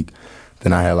like a week.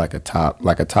 Then I had like a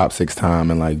top 6 time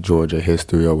in like Georgia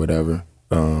history or whatever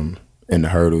in the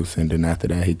hurdles, and then after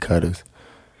that he cut us.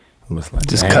 I was like,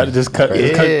 Just damn. cut.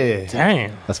 Yeah.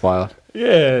 Damn. That's wild.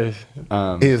 Yeah.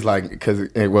 He was like, because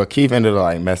Keith ended up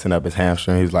like messing up his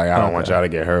hamstring. He was like, I don't want Okay. y'all to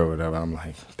get hurt or whatever. I'm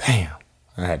like, damn.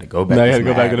 I had to go back. Now you had to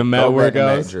go back to the mat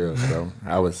workouts? Drill, so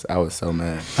I was so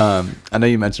mad. I know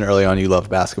you mentioned early on you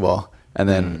loved basketball, and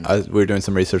then we were doing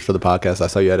some research for the podcast. I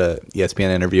saw you had a ESPN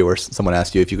interview where someone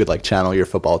asked you if you could like channel your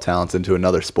football talents into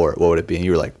another sport, what would it be? And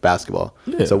you were like basketball.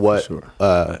 Yeah, so what? for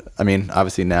sure. I mean,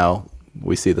 obviously now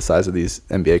we see the size of these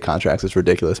NBA contracts; it's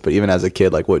ridiculous. But even as a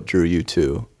kid, like, what drew you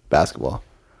to basketball?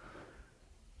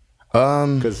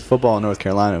 Because football in North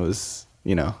Carolina was,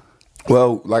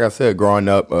 Well, like I said, growing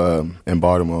up in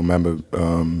Baltimore, I remember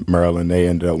Maryland, they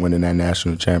ended up winning that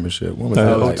national championship. When was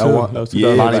that? Like,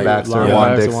 Lonnie Baxter,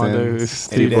 Juan Dixon,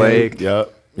 Steve Blake.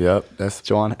 Yep. That's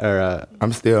Juwan,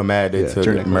 I'm still mad they took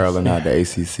Nicholas. Maryland out the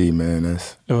ACC, man.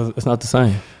 It's not the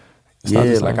same. It's not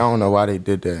the same. Like I don't know why they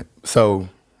did that. So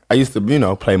I used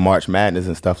to, play March Madness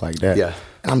and stuff like that. Yeah.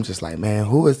 I'm just like, man,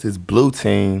 who is this blue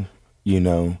team?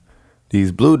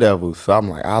 These Blue Devils. So I'm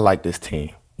like, I like this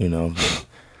team.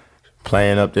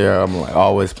 Playing up there, I'm like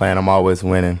always playing. I'm always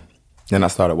winning. Then I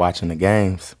started watching the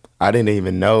games. I didn't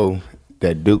even know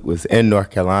that Duke was in North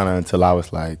Carolina until I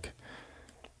was like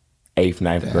 8th,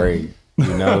 9th grade.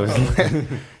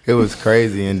 It was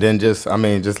crazy. And then just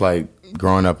like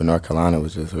growing up in North Carolina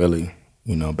was just really,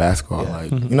 basketball.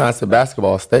 Like, it's a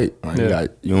basketball state. Like, you got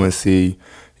UNC,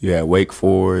 you had Wake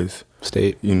Forest,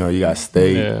 State. you got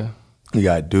State, Yeah. you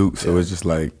got Duke. So it's just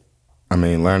like,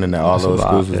 learning that all That's a those lot,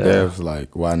 schools was yeah. there was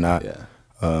like, why not?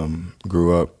 Yeah.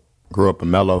 Grew up a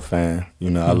Melo fan.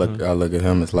 I look at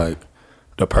him as like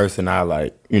the person I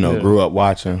like, grew up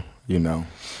watching, I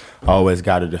always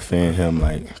got to defend him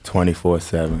like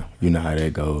 24/7. You know how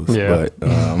that goes. Yeah.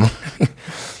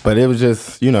 But it was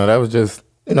just, that was just,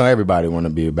 everybody want to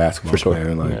be a basketball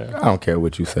player. Like, Yeah. I don't care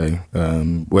what you say.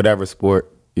 Whatever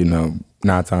sport, 9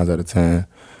 times out of 10,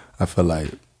 I feel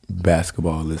like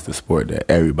basketball is the sport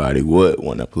that everybody would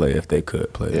want to play if they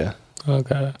could play. Yeah.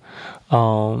 Okay.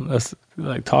 That's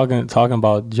like talking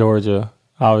about Georgia.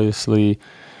 Obviously,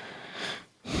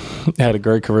 had a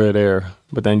great career there,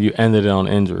 but then you ended it on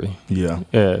injury. Yeah.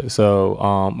 Yeah.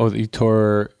 So, you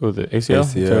tore the ACL?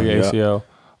 ACL, You tore your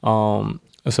ACL.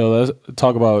 So let's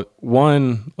talk about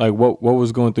one, like what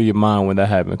was going through your mind when that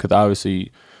happened? Because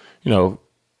obviously,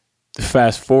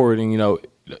 fast forwarding,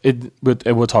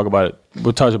 we'll talk about it.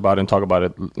 We'll touch about it and talk about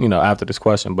it, after this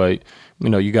question. But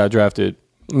you got drafted,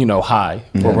 high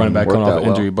for running back coming off an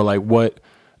injury. But like, what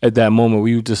at that moment, were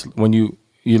you just when you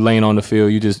laying on the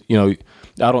field, you just you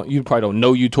probably don't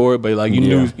know you tore it, but like you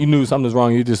knew something's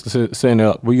wrong. You just sitting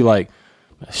there. Were you like,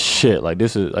 shit, like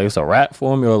this is like it's a wrap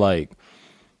for me,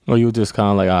 or you were just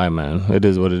kind of like, all right, man, it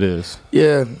is what it is.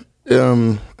 Yeah.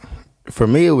 For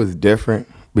me, it was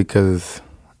different because,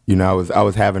 I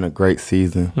was having a great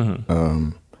season.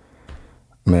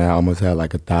 I almost had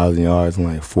like 1,000 yards in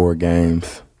like 4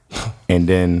 games. And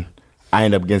then I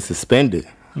ended up getting suspended.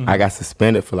 I got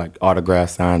suspended for like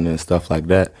autograph signing and stuff like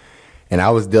that. And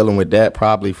I was dealing with that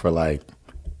probably for like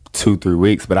 2-3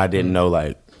 weeks, but I didn't know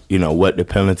like, what the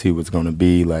penalty was going to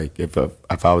be, like if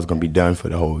I was going to be done for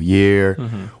the whole year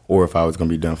or if I was going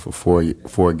to be done for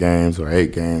 4 games or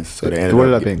 8 games. So they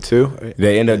ended up being 2?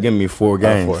 They ended up giving me 4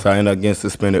 games. 4. So I ended up getting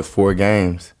suspended 4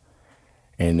 games.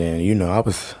 And then,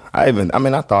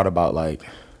 I thought about like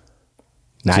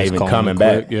not Just even calling coming it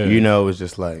back. quick, yeah. It was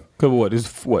just like,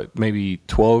 Maybe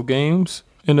 12 games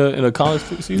in a college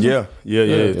season? Yeah,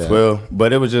 12.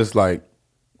 But it was just like,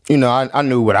 I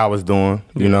knew what I was doing.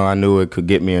 I knew it could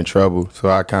get me in trouble. So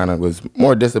I kind of was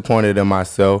more disappointed in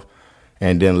myself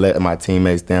and then letting my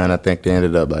teammates down. I think they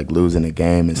ended up like losing the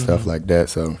game and stuff like that.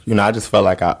 So, I just felt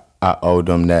like I owed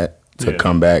them that to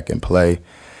come back and play.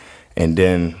 And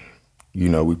then,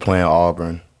 we playing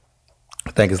Auburn.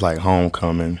 I think it's like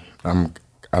homecoming. I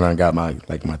done got my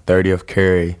 30th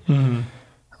carry.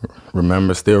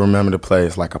 Still remember the play.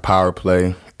 It's like a power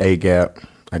play, A gap.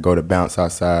 I go to bounce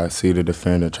outside, see the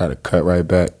defender, try to cut right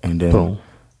back, and then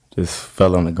just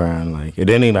fell on the ground. Like, it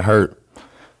didn't even hurt.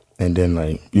 And then,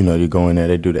 like, you go in there,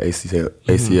 they do the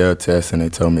ACL test, and they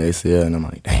told me ACL, and I'm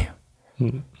like,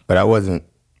 damn. But I wasn't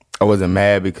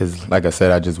mad because, like I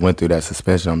said, I just went through that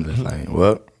suspension. I'm just like,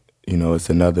 well, it's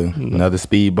another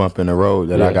speed bump in the road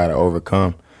that I got to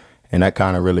overcome. And that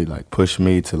kind of really, like, pushed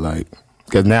me to, like,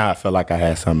 because now I felt like I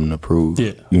had something to prove,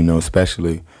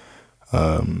 especially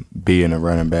being a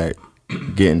running back,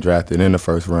 getting drafted in the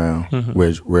first round,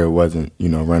 where it wasn't,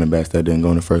 running backs that didn't go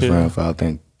in the first round for, I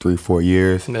think, 3-4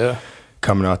 years. Yeah.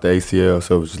 Coming off the ACL,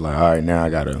 so it was just like, all right, now I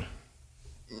got to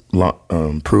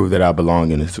prove that I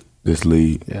belong in this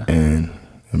league. Yeah. And,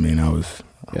 I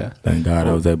Yeah. Thank God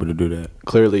I was able to do that.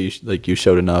 Clearly, you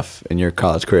showed enough in your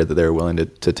college career that they were willing to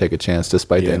take a chance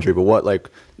despite the injury. But what,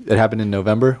 it happened in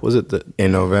November? Was it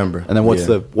in November? And then what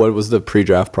was the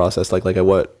pre-draft process like? Like at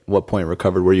what point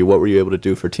recovered were you? What were you able to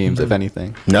do for teams, if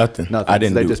anything? Nothing. I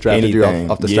didn't. So they just drafted you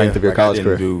off the strength of your college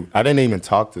career. I didn't even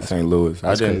talk to St. Louis.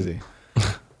 That's crazy.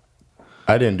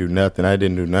 I didn't do nothing. I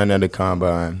didn't do nothing at the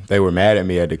combine. They were mad at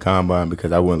me at the combine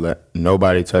because I wouldn't let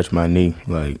nobody touch my knee.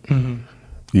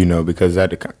 Because I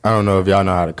don't know if y'all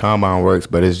know how the combine works,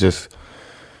 but it's just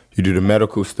you do the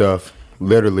medical stuff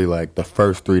literally like the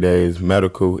first 3 days,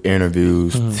 medical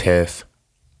interviews, tests,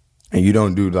 and you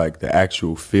don't do like the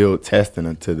actual field testing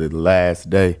until the last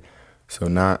day. So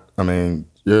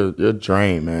you're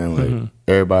drained, man. Like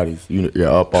everybody's, you're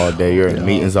up all day, you're in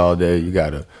meetings all day. You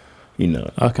gotta,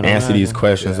 answer these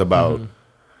questions about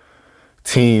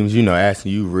teams.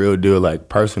 Asking you real deal like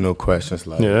personal questions.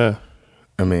 Like,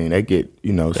 they get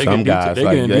some guys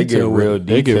they get real detailed.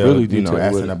 They get really detailed,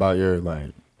 asking about your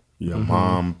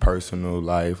mom personal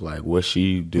life, like what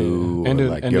she do,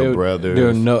 or your brothers.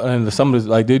 And some of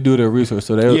this, they do their research,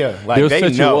 so they'll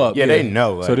set you up. Yeah, they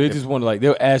know. So they just want to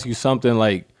they'll ask you something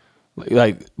like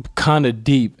kind of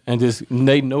deep, and just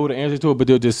they know the answer to it, but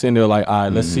they'll just sit there like, all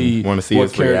right, let's see. Want to see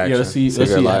his reaction. Yeah, let's see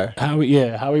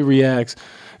how he reacts,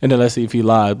 and then let's see if he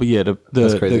lies. But yeah,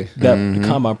 the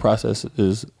combine process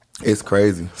is. It's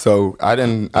crazy. So I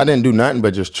didn't do nothing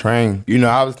but just train.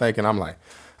 I was thinking, I'm like,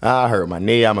 I hurt my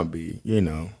knee. I'm gonna be,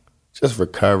 just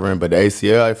recovering. But the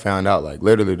ACL, I found out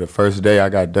literally the first day I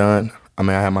got done. I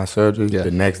had my surgery. Yeah. The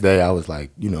next day I was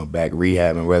back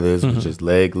rehabbing, whether it was just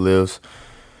leg lifts,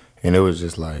 and it was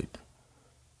just it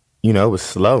was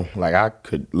slow. I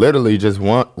could literally just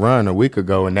run a week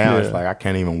ago, and now it's I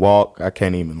can't even walk. I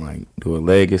can't even do a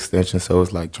leg extension. So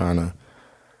it's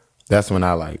that's when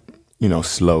I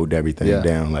slowed everything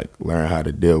down, learn how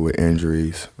to deal with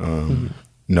injuries.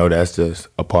 That's just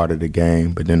a part of the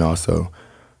game, but then also,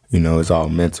 it's all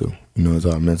mental. It's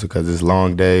all mental because it's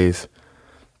long days.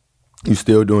 You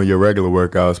still doing your regular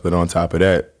workouts, but on top of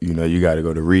that, you got to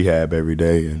go to rehab every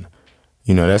day, and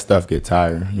that stuff get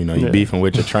tiring. You beefing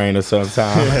with your trainer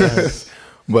sometimes,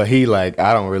 but he I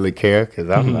don't really care because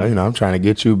I'm I'm trying to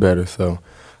get you better. So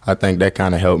I think that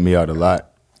kind of helped me out a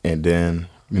lot. And then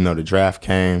the draft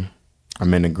came.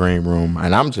 I'm in the green room,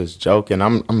 and I'm just joking.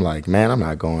 I'm like, man, I'm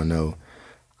not going no.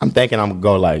 I'm thinking I'm gonna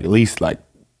go at least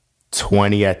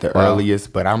 20 at the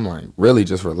earliest, but I'm really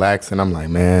just relaxing. I'm like,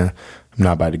 man, I'm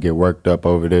not about to get worked up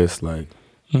over this.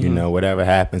 Whatever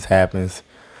happens. I had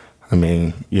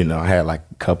a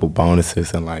couple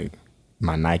bonuses and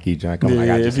my Nike junk. I'm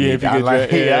I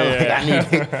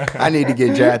need to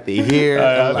get drafted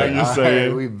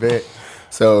here. We bet.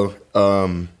 So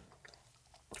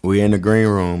we in the green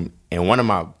room, and one of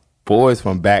my boys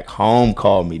from back home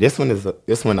called me. This one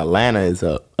Atlanta is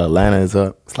up.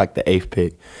 It's the 8th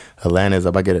pick. Atlanta is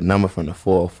up. I get a number from the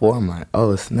 404. I'm like,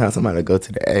 oh, it's now somebody to go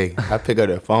to the A. I pick up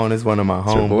their phone. It's one of my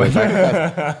homeboys.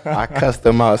 I cussed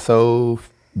them out so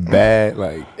bad,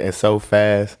 and so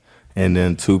fast. And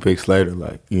then 2 picks later,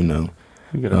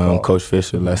 Coach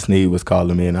Fisher, Les Snead was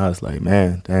calling me, and I was like,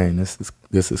 man, dang, this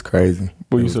is crazy.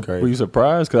 Were you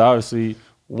surprised? Because obviously.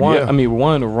 One of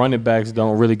the running backs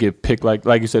don't really get picked like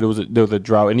you said. There was a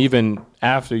drought, and even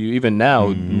after even now,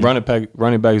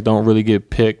 running backs don't really get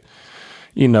picked.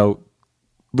 In the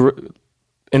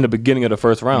beginning of the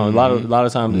first round, a lot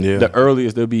of times the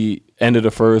earliest they'll be end of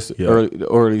the first,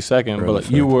 early second.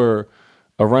 But you were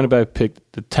a running back picked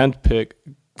the 10th pick,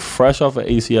 fresh off an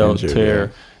ACL tear.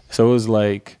 Yeah. So it was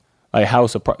how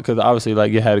surprised, because obviously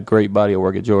you had a great body of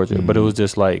work at Georgia, but it was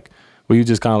just were you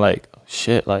just kind of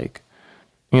shit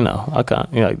I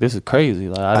can't. This is crazy.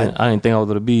 I didn't think I was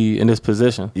gonna be in this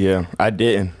position. Yeah, I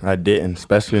didn't.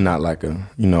 Especially not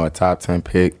a top 10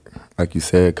 pick, like you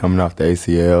said, coming off the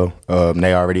ACL.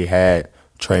 They already had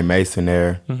Trey Mason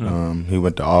there. He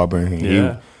went to Auburn.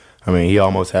 And he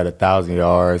almost had 1,000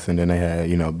 yards. And then they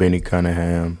had Benny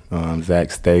Cunningham,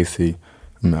 Zach Stacy,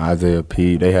 Isaiah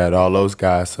P. They had all those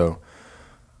guys. So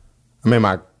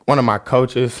one of my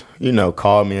coaches,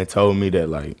 called me and told me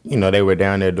that, they were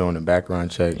down there doing a background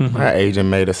check. My agent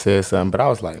made us say something, but I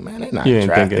was like, man, they're not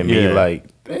drafting me.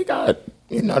 They got,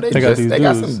 they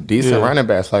got some decent running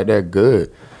backs. They're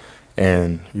good.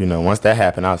 And, once that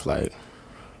happened, I was like,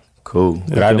 cool.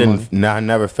 But I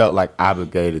never felt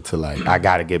obligated to, I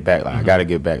got to get back. I got to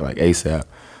get back, ASAP.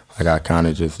 I kind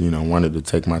of just, wanted to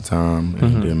take my time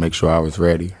and then make sure I was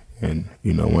ready. And,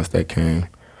 once that came,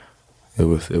 it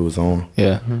was on.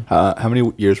 Yeah. How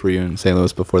many years were you in St.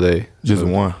 Louis before they just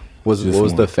one? What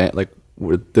was the fan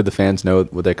did the fans know?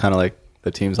 Were they kind of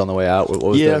the teams on the way out? What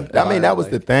was the I mean, that was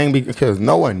the thing because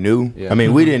no one knew. Yeah. I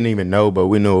mean, we didn't even know, but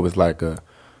we knew it was like a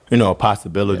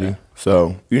possibility. Yeah.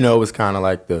 So, it was kind of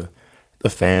like the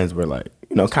fans were like,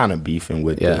 kind of beefing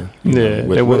with they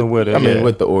wasn't with it. I mean,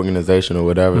 with the organization or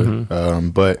whatever.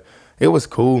 But it was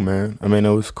cool, man. I mean,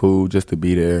 it was cool just to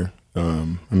be there. I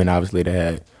mean, obviously they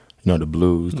had, the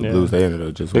Blues. The Blues, they ended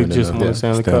up just winning the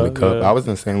Stanley Cup. Yeah. I was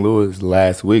in St. Louis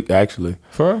last week, actually.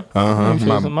 For?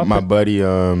 My buddy,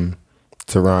 Teron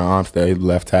Armstead, he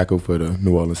left tackle for the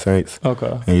New Orleans Saints.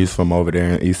 Okay. And he's from over there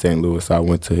in East St. Louis. So I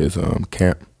went to his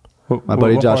camp. My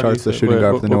buddy Josh Hart's the shooting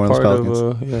guard for the New Orleans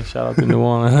Pelicans. Shout out to New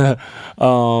Orleans.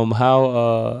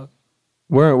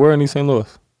 Where in East St.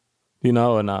 Louis? You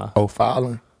know or nah?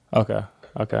 O'Fallon. Okay.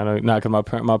 I know. Not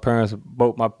because my parents,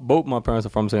 both my parents are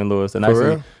from St. Louis, and For actually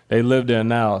real? they live there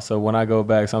now. So when I go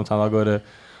back, sometimes I'll go to.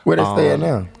 Where they stay at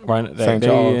now? Right, St.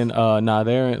 Charles?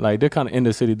 They're in, they're kind of in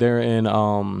the city. They're in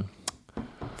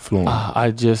Fluent.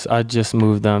 I just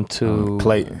moved them to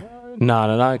Clayton.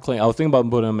 No, not in Clayton. I was thinking about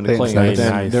putting them in the Clayton. Clayton's But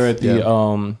then nice. they're at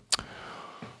the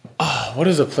what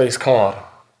is the place called?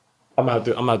 I'm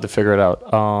gonna have to figure it out.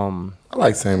 I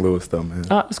like St. Louis though, man.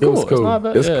 It's cool. It was cool. It's not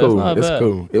bad. It's Yeah, cool. it's not It's bad.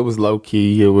 cool. It was low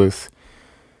key. It was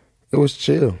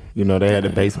chill. They had the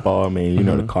baseball. I mean,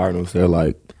 the Cardinals. They're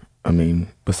like, I mean,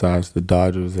 besides the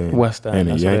Dodgers and West End. and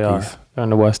the That's where they Yankees. are. They're in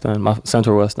the West End,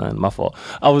 Central West End. My fault.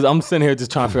 I'm sitting here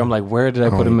just trying to figure. I'm like, where did I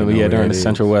put don't them in? even But yeah, know they're where in the that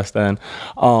Central is. West End.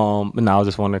 But now I was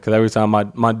just wondering because every time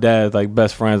my dad's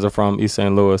best friends are from East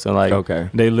St. Louis and Okay.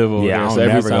 they live over Yeah, there. I so don't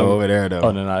every never time go over there though.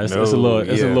 Oh no, it's a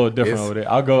little different over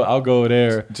there. I'll go over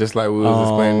there. Just like we was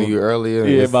explaining to you earlier.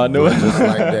 yeah, it's but I knew it. just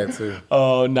like that too.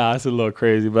 Oh nah, it's a little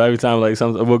crazy. But every time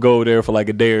we'll go over there for a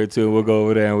day or two. We'll go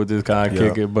over there and we'll just kind of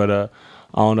kick it. But I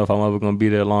don't know if I'm ever gonna be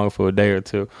there long for a day or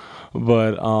two.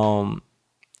 But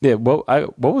yeah, what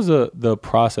was the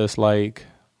process like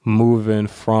moving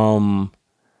from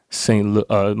St.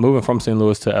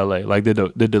 Louis to LA? Like did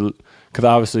the because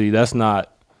obviously that's not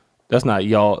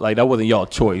y'all, that wasn't y'all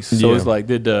choice. So Yeah. it's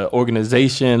did the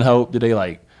organization help? Did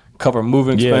they cover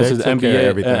moving Yeah, expenses, they took care of NBA,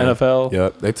 everything. NFL?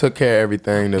 Yep, they took care of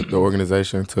everything. The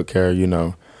organization took care of,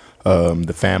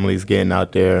 the families getting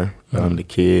out there, the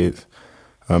kids,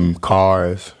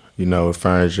 cars,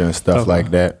 furniture and stuff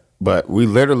like that. But we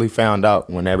literally found out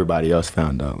when everybody else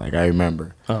found out. I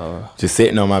remember just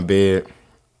sitting on my bed.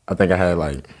 I think I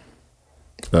had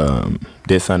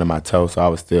this under my toe, so I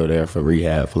was still there for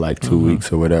rehab for 2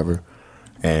 weeks or whatever.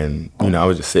 And I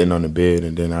was just sitting on the bed,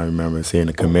 and then I remember seeing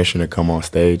the commissioner come on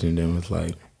stage, and then was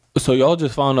like, So y'all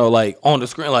just found out on the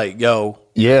screen yo,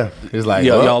 "Yeah," it's like,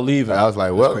 Yo, well, y'all leaving. I was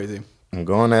like, "Well, crazy. I'm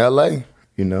going to LA."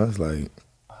 It's like,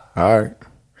 all right.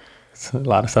 it's a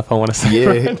lot of stuff I want to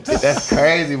say. Yeah, that's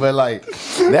crazy, but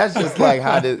that's just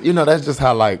how this, that's just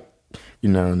how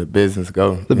the business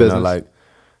go. The business.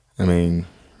 I mean,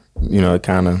 it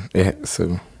kind of it's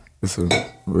a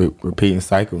repeating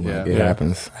cycle. Yeah. It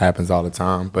happens all the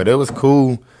time. But it was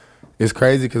cool. It's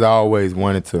crazy because I always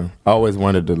wanted to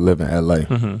live in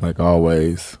LA.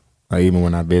 Always, even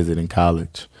when I visited in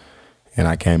college, and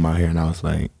I came out here and I was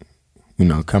like,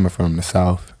 coming from the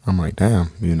South, I'm like, damn,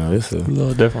 it's A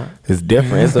little different. it's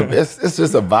different. It's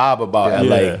just a vibe about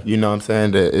LA. Yeah. You know what I'm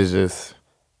saying? That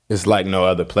it's like no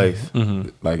other place.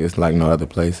 It's like no other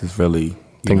place. It's really.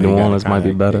 I think New Orleans might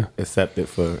be better. Accept it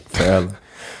for LA.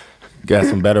 Got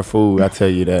some better food, I tell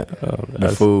you that. The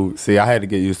food. See, I had to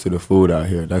get used to the food out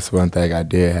here. That's one thing I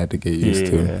had to get used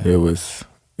to.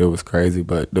 It was crazy,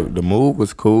 but the move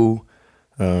was cool.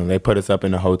 They put us up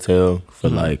in a hotel for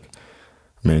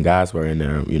guys were in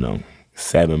there,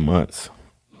 7 months.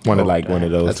 One of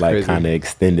those That's crazy. kind of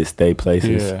extended stay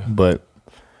places. Yeah. But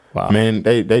Wow. man,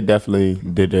 they definitely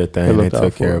did their thing. They looked out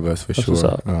took for care it. of us for That's what's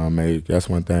sure. up. That's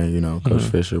one thing, Coach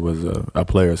Fisher was a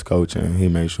player's coach, and he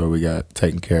made sure we got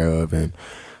taken care of. And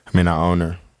our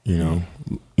owner,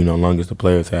 long as the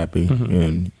player's happy,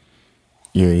 and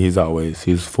he's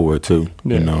for it too,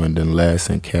 Yeah. And then Les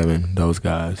and Kevin, those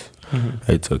guys,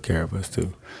 they took care of us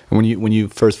too. And when you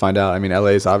first find out, I mean,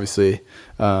 LA is obviously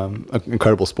an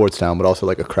incredible sports town, but also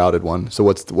a crowded one. So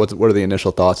what are the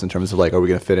initial thoughts in terms of are we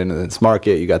going to fit into this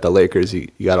market? You got the Lakers, you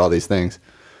got all these things.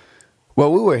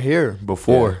 Well, we were here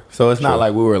before, Yeah, so it's not true.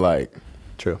 like we were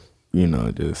True.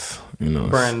 just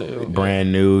Brand new.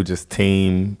 new, just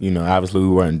team. Obviously we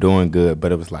weren't doing good,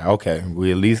 but it was okay,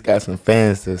 we at least got some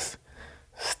fans that's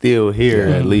still here,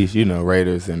 at least,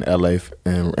 Raiders and LA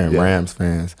and Rams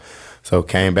fans. So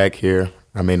came back here.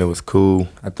 I mean, it was cool.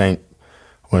 I think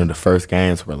one of the first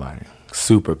games were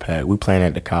super packed. We playing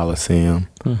at the Coliseum.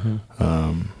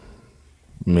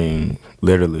 I mean,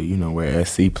 literally, you know, where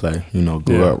SC play, you know,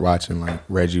 grew up watching like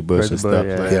Reggie Bush and stuff.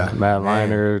 Matt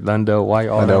Leinart, Lundell White,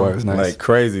 all Lundell that White was nice. Like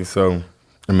crazy. So,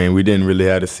 I mean, we didn't really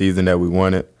have the season that we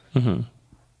wanted. Mm-hmm.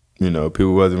 You know,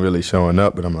 people wasn't really showing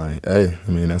up, but I'm like, hey,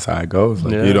 I mean, that's how it goes.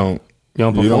 Like, you don't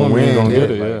perform, win, you don't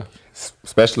get it, like,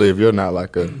 especially if you're not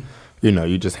like a, you know,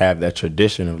 you just have that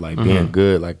tradition of like being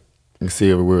good. Like, you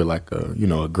see, we were like a, you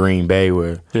know, a Green Bay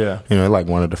where, you know, like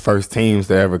one of the first teams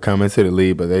to ever come into the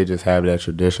league, but they just have that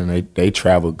tradition. They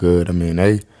travel good. I mean,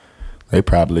 they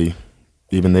probably,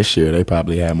 even this year, they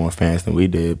probably had more fans than we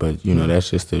did, but, you know, that's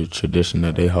just the tradition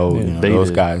that they hold. You know, those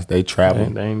guys, they travel.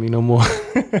 They ain't need no more.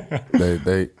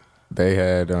 They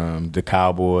had the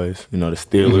Cowboys, you know, the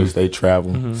Steelers, they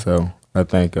travel. So I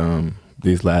think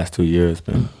these last 2 years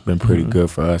been pretty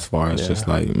good for us as far as just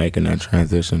like making that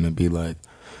transition to be like,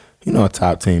 you know, a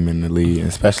top team in the league, and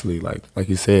especially like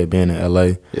you said, being in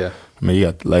LA. Yeah. I mean, you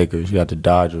got the Lakers, you got the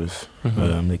Dodgers,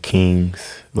 the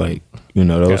Kings. Like, you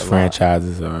know, those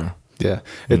franchises are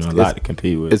it's a lot to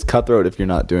compete with. It's cutthroat if you're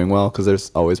not doing well because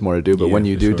there's always more to do. But when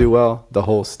you do well, the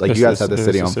whole you guys had the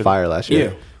city on fire last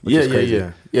year.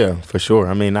 Yeah, for sure.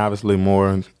 I mean, obviously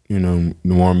more, you know,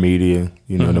 more media.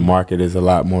 You know, the market is a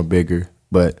lot more bigger,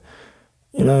 but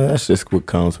you know, that's just what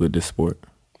comes with this sport.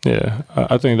 Yeah,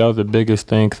 I think that was the biggest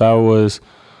thing because I was,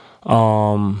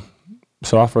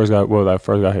 so I first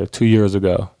got here 2 years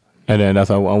ago, and then that's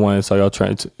how I went.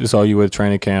 Saw you at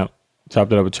training camp,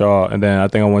 chopped it up with y'all, and then I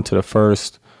think I went to it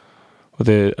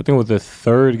was the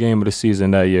third game of the season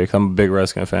that year. Cause I'm a big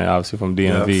Redskins fan, obviously from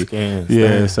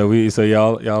DMV. So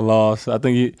y'all lost. I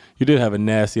think you did have a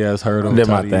nasty ass hurt. I did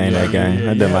my thing that game.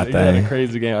 I did my thing. You had a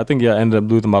crazy game. I think y'all ended up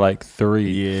losing by like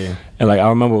 3. Yeah. And like I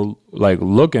remember like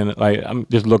looking, like I'm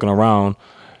just looking around.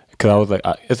 Cause I was like,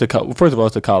 first of all,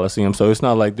 it's a Coliseum, so it's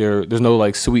not like there's no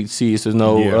like sweet seats. There's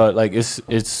no like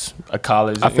it's a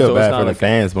college. I feel bad for the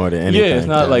fans more than anything. Yeah, it's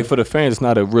not like for the fans. It's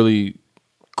not a really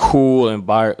cool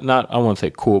environment. Not I won't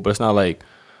say cool, but it's not like,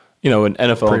 you know, an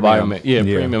NFL premium environment. Yeah,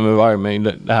 premium environment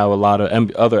that how a lot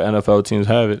of other NFL teams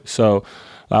have it. So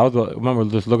I remember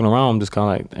just looking around, I'm just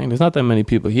kind of like, dang, there's not that many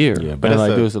people here. Yeah, but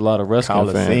like there's a lot of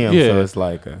Redskins fans. Yeah, so it's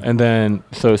like and then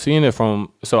so seeing it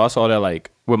so I saw that like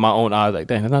with my own eyes, like,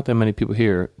 dang, there's not that many people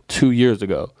here 2 years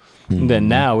ago. And then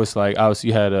now it's like obviously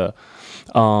you had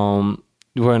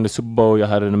you were in the Super Bowl, you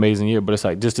had an amazing year, but it's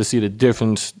like just to see the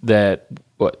difference that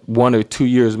 1 or 2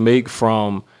 years make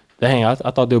from, dang, I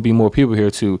thought there'd be more people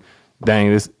here to,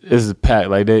 dang, this is packed.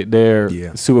 Like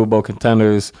they're Super Bowl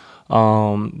contenders.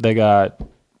 They got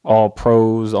all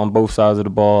pros on both sides of the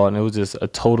ball, and it was just a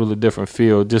totally different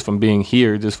feel just from being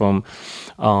here, just from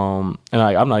and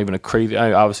I'm not even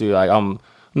I'm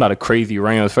not a crazy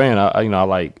Rams fan. I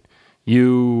like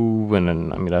you, and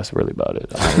then I mean that's really about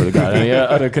it. I don't really got any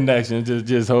other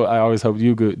connections. I always hope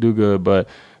you do good, but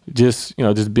just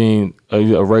just being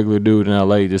a regular dude in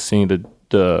LA, just seeing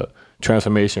the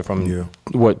transformation from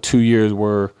what 2 years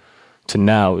were to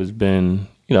now has been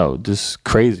just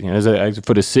crazy. And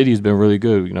for the city, it's been really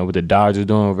good. With the Dodgers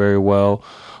doing very well.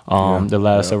 The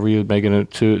last several years making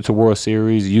it to World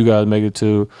Series. You guys make it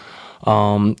to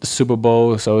the Super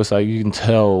Bowl. So it's like you can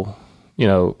tell,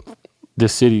 the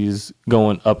city is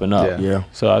going up and up. Yeah.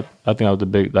 So I think that was the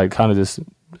big, kind of just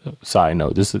side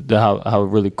note, just how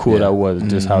really cool that was,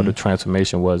 just how the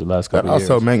transformation was the last couple of years.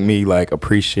 That also make me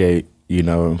appreciate,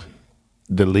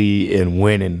 the league and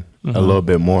winning a little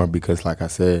bit more, because like I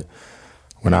said,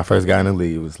 when I first got in the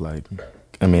league, it was like,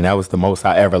 that was the most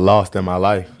I ever lost in my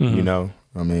life.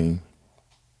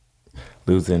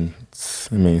 Losing,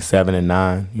 7 and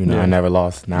 9. I never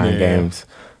lost 9 games.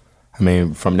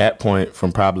 From that point,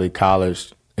 from probably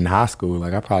college and high school,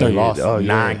 I probably lost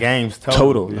 9 games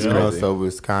total. So it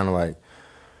was kind of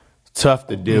tough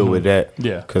to deal with that.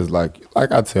 Yeah. Because like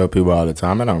I tell people all the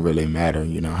time, it don't really matter,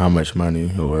 how much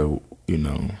money or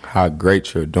how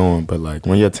great you're doing, but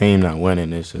when your team not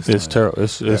winning, it's just terrible.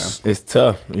 It's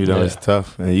tough. It's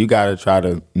tough, and you got to try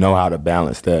to know how to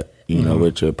balance that.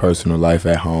 With your personal life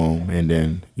at home, and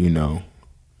then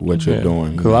what you're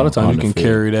doing. Because a lot of times you can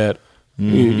carry that.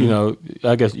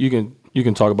 I guess you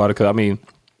can talk about it. Because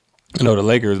the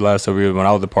Lakers last several years when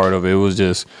I was a part of it, it was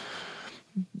just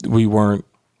we weren't.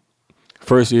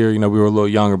 First year, we were a little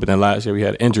younger, but then last year we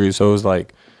had injuries, so it was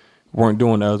weren't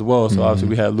doing that as well. So obviously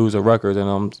we had losing records,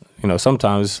 and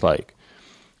sometimes it's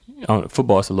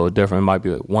football is a little different. It might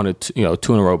be 1 or 2,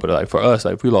 2 in a row, but for us,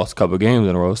 if we lost a couple of games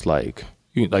in a row, it's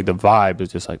the vibe is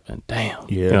just man, damn.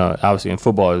 Yeah. Obviously in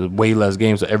football, there's way less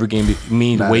games, so every game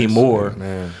means way more.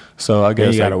 Man. So I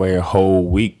guess you gotta wait a whole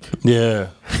week. Yeah,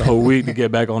 the whole week to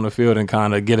get back on the field and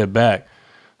kind of get it back.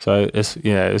 So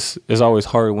it's always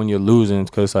hard when you're losing,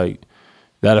 because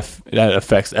that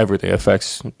affects everything. It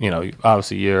affects,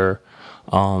 obviously your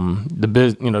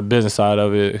business side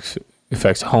of it.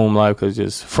 Affects home life because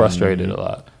it's just frustrated a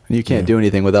lot. And you can't do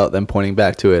anything without them pointing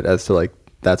back to it as to like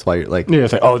that's why you're like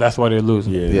it's like, oh, that's why they're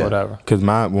losing. Yeah. Whatever. Because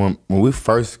when we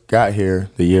first got here,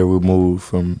 the year we moved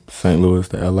from St. Louis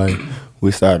to LA,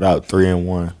 we started out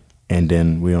 3-1, and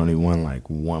then we only won like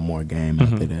one more game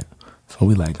after that. So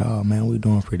we like, oh man, we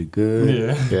doing pretty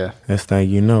good. Yeah. Next thing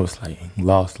you know, it's like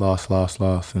lost,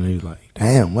 and he's like,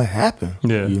 damn, what happened?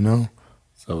 Yeah.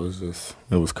 So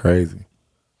it was crazy.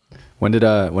 When did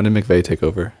McVay take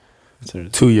over?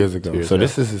 2 years ago. 2 years So ago.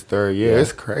 this is his third year. Yeah.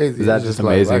 It's crazy. Is that It's just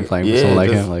amazing playing for someone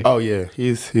like him? Like, oh yeah,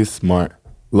 he's smart.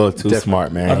 A little too Different. smart,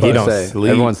 I man. was He about don't to say,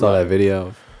 sleep. everyone saw that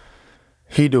video.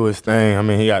 He do his thing. I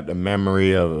mean, he got the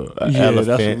memory of an Yeah, that's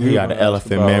elephant. what He got an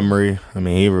elephant about. memory. I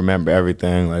mean, he remember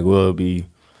everything. Like we'll be,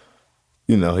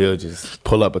 he'll just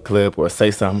pull up a clip or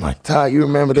say something like, "Ty, you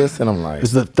remember this?" And I'm like,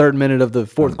 It's the 3rd minute of the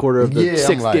 4th quarter of the Yeah, I'm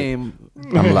 6th like- game.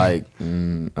 I'm like,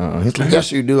 he's like,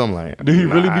 yes, you do. I'm like, Do he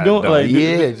really be "Nah, doing- dog." like,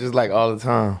 yeah, just like all the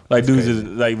time. Like It's dudes crazy.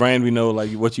 just like Rand, we know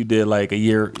like what you did like a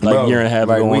year, Bro, year and a half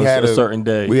like, ago we on had a certain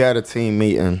day. We had a team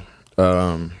meeting.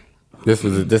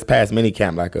 This past mini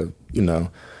camp, like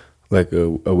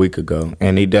a week ago,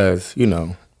 and he does,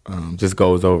 just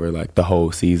goes over like the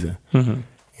whole season.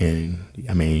 And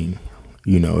I mean,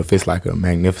 if it's like a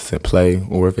magnificent play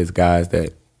or if it's guys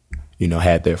that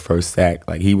had their first sack,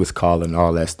 like he was calling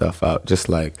all that stuff out, just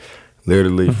like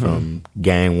literally from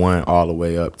game 1 all the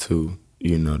way up to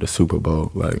the Super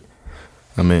Bowl. Like,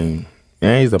 I mean.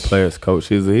 Yeah, he's a player's coach.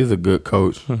 He's a good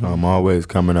coach. Always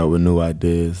coming up with new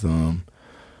ideas.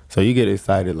 So you get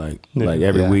excited like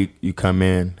every week you come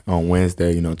in on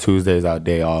Wednesday. Tuesday's our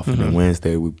day off, and then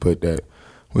Wednesday we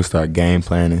start game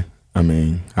planning. I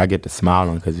mean, I get to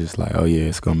smiling because it's like, oh yeah,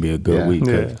 it's gonna be a good week.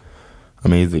 'Cause, I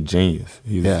mean, he's a genius.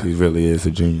 He really is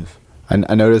a genius.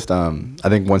 I noticed. I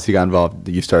think once you got involved,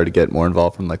 you started to get more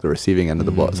involved from like the receiving end of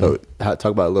the ball. So talk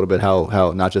about a little bit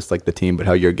how not just like the team, but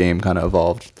how your game kind of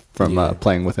evolved from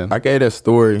playing with him. I gave that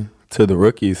story to the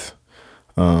rookies,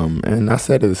 and I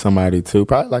said it to somebody too,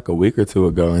 probably like a week or two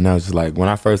ago. And I was just like, when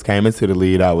I first came into the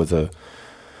league, I was a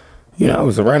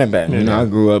running back. I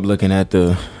grew up looking at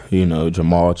the,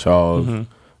 Jamal Charles,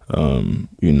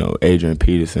 Adrian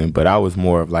Peterson, but I was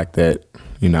more of like that.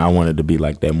 I wanted to be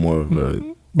like that, more of a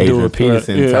Adrian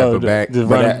Peterson type of back. Just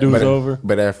running dudes over.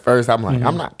 But at first, I'm like,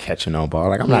 I'm not catching no ball.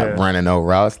 Like, I'm not running no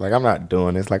routes. Like, I'm not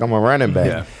doing this. Like, I'm a running back.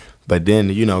 Yeah. But then,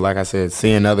 like I said,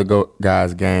 seeing other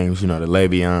guys' games, the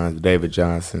Le'Veons, David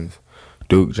Johnsons,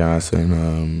 Duke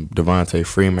Johnson, Devontae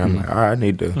Freeman, I'm like, all right, I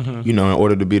need to, in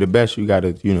order to be the best, you got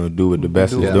to, do what the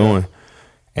best is doing.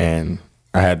 And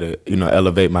I had to,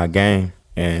 elevate my game.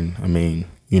 And, I mean,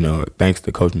 thanks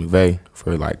to Coach McVay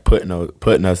for, like,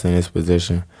 putting us in this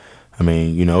position. I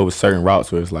mean, it was certain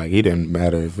routes where it's like, it didn't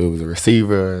matter if it was a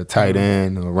receiver, a tight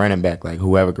end, or a running back. Like,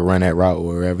 whoever could run that route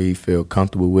or wherever he feel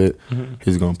comfortable with,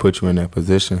 he's going to put you in that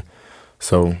position.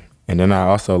 So, and then I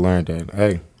also learned that,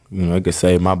 hey, it could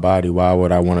save my body. Why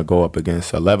would I want to go up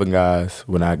against 11 guys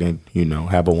when I can,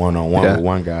 have a one-on-one with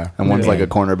one guy? And one's like a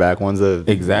cornerback, one's a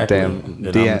damn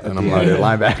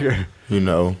linebacker.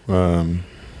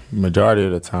 Majority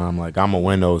of the time, like, I'm going to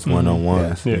win those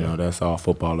one-on-ones. That's all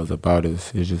football is about is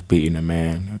just beating a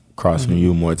man, crossing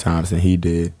you more times than he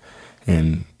did.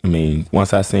 And, I mean,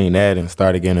 once I seen that and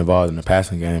started getting involved in the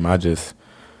passing game, I was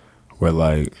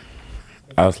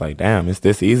like, damn, it's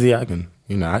this easy? I can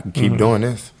keep doing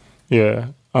this. Yeah.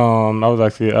 I was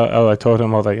actually, I told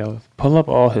him, I was like, pull up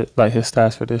all his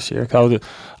stats for this year. 'Cause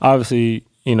obviously,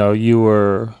 you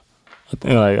were,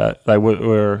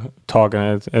 we're talking,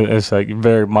 it's like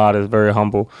very modest, very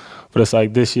humble, but it's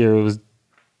like this year it was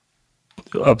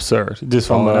absurd. Just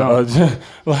from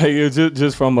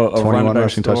just from a 21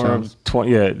 rushing touchdowns.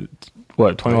 21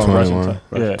 rushing touchdowns.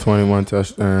 Yeah. 21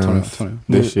 touchdowns 20.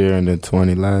 this year and then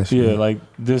 20 last year. Yeah, like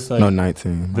this, like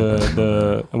 19.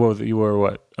 the what was it? You were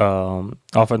what?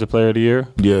 Offensive Player of the Year.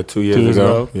 Yeah, 2 years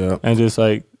ago. Yeah, and just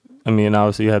like, I mean,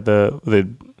 obviously you had the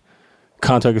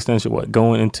contract extension.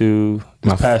 Going into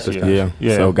this past year?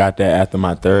 Yeah. So got that after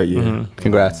my 3rd year.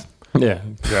 Congrats. Yeah,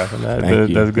 congrats on that. Thank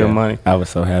you. That's good money. I was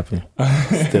so happy.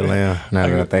 Still am. Not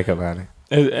gonna think about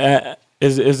it.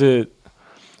 Is it?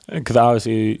 Because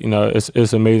obviously,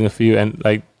 it's amazing for you, and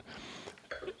like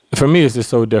for me, it's just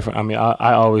so different. I mean,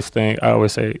 I always say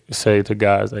to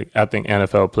guys, like, I think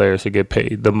NFL players should get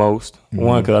paid the most.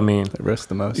 One, because I mean, They risk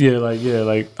the most.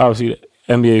 like obviously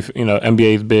NBA,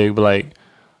 NBA is big, but like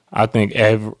I think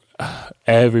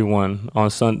everyone on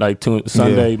Sunday,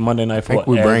 Monday Night Football,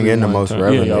 we bring in the most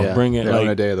revenue. Y'all bring in on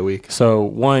a day of the week. So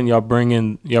one, y'all bring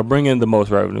in the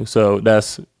most revenue. So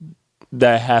that's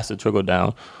that has to trickle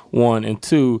down. One and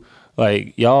two,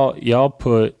 like y'all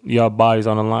put y'all bodies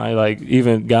on the line. Like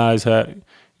even guys had,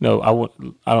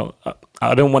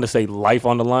 I don't want to say life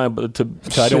on the line, but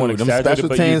I don't want to exaggerate it,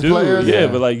 but you do. Players, yeah,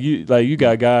 but you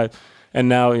got guys, and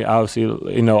now obviously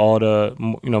all the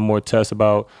more tests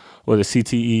about the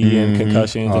CTE and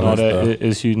concussions and all that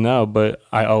is huge now. But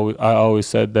I always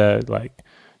said that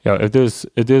if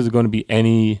there's going to be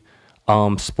any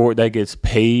sport that gets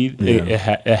paid, it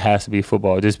has to be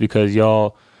football, just because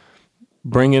y'all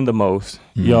bring in the most,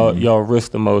 y'all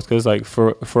risk the most. Because like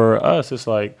for us, it's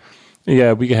like,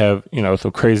 yeah, we can have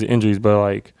some crazy injuries, but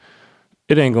like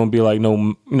it ain't gonna be like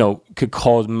could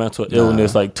cause mental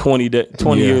illness like 20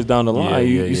 years down the line.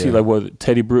 You see like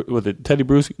Teddy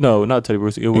Bruschi? No, not Teddy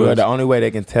Bruschi. It was the only way they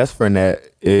can test for that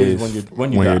is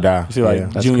when you die. You see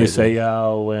like Junior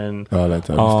Seau and all that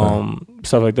type of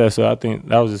stuff like that. So I think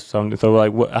that was just something. So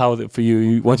like, how was it for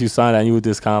you? Once you signed that, you were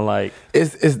just kind of like,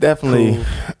 it's definitely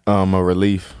cool. A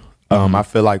relief. I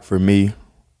feel like for me,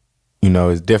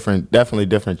 it's definitely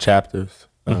different chapters.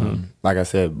 Like I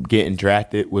said, getting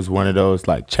drafted was one of those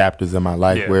like chapters in my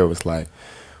life where it was like,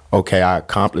 okay, I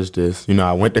accomplished this.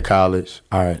 I went to college.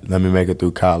 All right, let me make it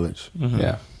through college.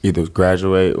 Yeah, either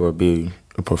graduate or be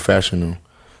a professional.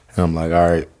 And I'm like, all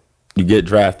right, you get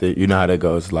drafted. You know how that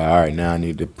goes. It's like, all right, now I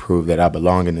need to prove that I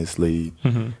belong in this league.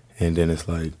 And then it's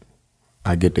like,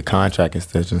 I get the contract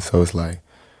extension. So it's like,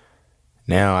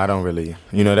 now I don't really,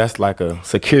 that's like a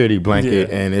security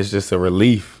blanket, and it's just a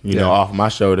relief, off my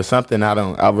shoulder. Something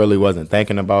I really wasn't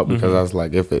thinking about, because I was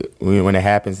like, when it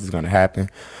happens, it's gonna happen.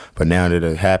 But now that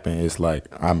it happened, it's like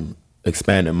I'm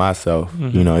expanding myself,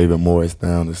 even more.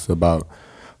 It's about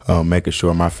making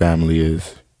sure my family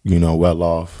is, well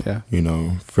off,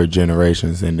 for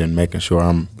generations, and then making sure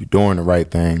I'm doing the right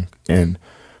thing. And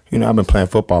I've been playing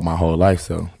football my whole life,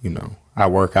 so I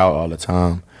work out all the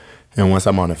time. And once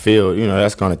I'm on the field,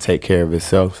 that's going to take care of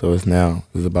itself. So it's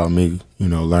about me,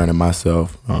 learning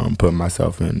myself, putting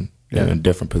myself in a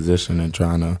different position and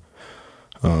trying to,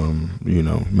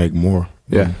 make more.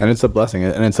 Yeah, and it's a blessing,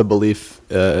 and it's a belief.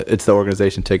 It's the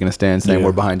organization taking a stand, saying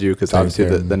we're behind you, because obviously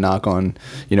the knock on,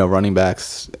 running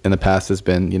backs in the past has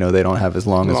been, they don't have as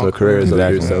long as a career as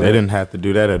they do. So they didn't have to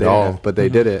do that at all. But they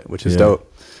did it, which is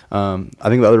dope. I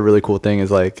think the other really cool thing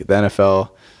is like the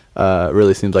NFL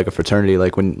really seems like a fraternity.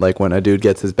 Like when a dude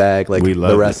gets his bag, like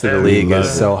the rest of the league is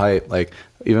so hyped. Like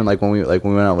even like when we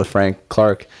went out with Frank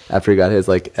Clark after he got his,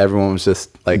 like everyone was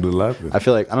just like, I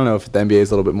feel like, I don't know if the NBA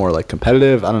is a little bit more like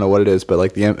competitive. I don't know what it is, but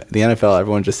like the NFL,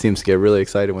 everyone just seems to get really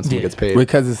excited when someone gets paid,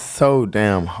 because it's so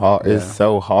damn hard. It's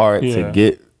so hard to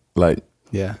get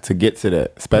to get to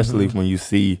that, especially when you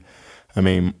see,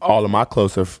 all of my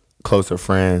closer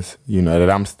friends, that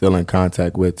I'm still in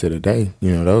contact with to today.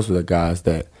 Those are the guys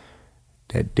that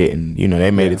didn't, they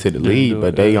made it to the league,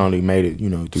 but they only made it,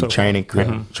 through training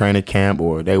camp,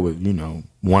 or they were,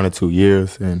 1 or 2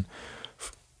 years, and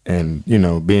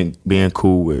being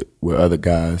cool with other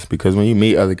guys, because when you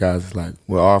meet other guys, it's like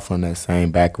we're all from that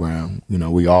same background.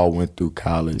 We all went through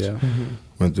college,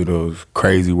 went through those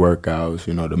crazy workouts,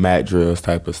 the mat drills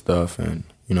type of stuff, and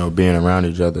being around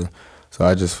each other. So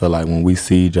I just feel like when we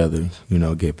see each other,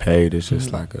 get paid, it's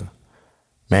just like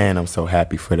man, I'm so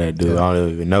happy for that dude. I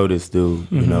don't even know this dude,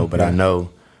 but I know,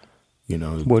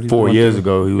 4 years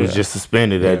ago he was just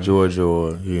suspended at Georgia,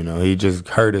 or he just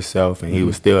hurt himself, and he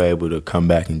was still able to come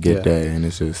back and get that. And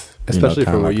it's just, especially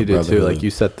for what you did too. Like you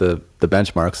set the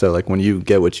benchmark. So like when you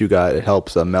get what you got, it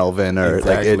helps a Melvin, or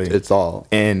like it's all.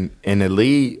 And in the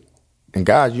league, and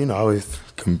guys, always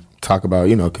talk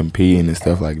about competing and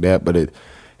stuff like that, but it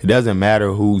doesn't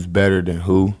matter who's better than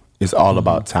who. It's all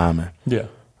about timing. Yeah.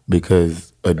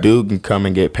 Because a dude can come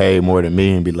and get paid more than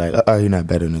me and be like, oh, you're not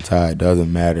better than Ty. It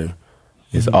doesn't matter.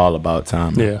 It's all about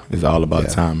timing. Yeah. It's all about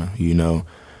timing.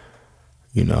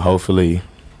 Hopefully,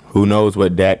 who knows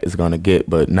what Dak is going to get,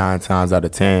 but 9 times out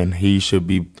of 10, he's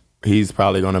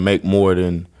probably going to make more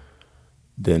than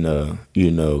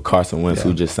Carson Wentz,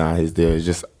 who just signed his deal. It's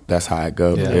just, that's how it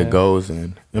goes. It goes.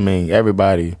 And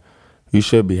everybody, you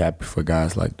should be happy for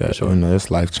guys like that. Sure. It's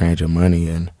life-changing money,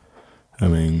 and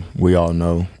we all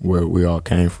know where we all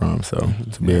came from. So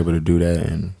to be able to do that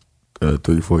in a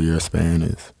 3-4 year span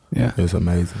is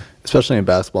amazing. Especially in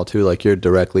basketball too. Like you're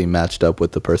directly matched up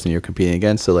with the person you're competing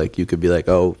against. So like you could be like,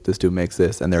 oh, this dude makes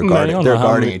this, and they're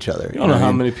guarding each other. You don't know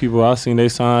how many people I've seen they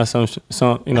sign some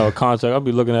a contract. I'll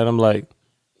be looking at them like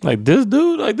this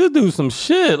dude's some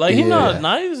shit. Like he not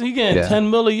nice. He getting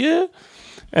 $10 million a year,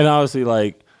 and obviously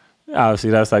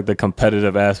that's like the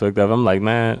competitive aspect of it. I'm like,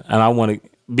 man, and I want to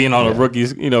being on a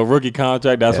rookie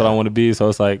contract. That's what I want to be. So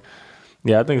it's like,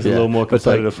 Yeah, I think it's a little more But it's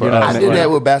like, competitive for you know, us. I did that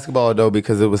with basketball though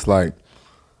because it was like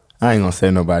I ain't gonna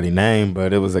say nobody's name,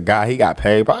 but it was a guy. He got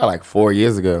paid probably like 4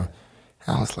 years ago.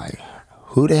 I was like,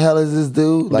 who the hell is this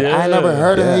dude? Like I ain't never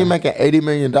heard of him. He making $80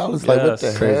 million. Like what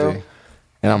the hell?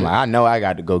 And I'm like, I know I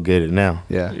got to go get it now.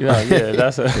 Yeah.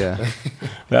 That's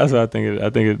that's what I think. I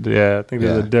think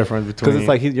there's a difference between because it's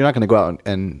like you're not going to go out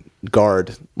and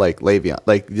guard like Le'Veon.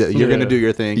 Like you're going to do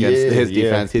your thing against his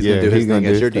defense. He's going to do his thing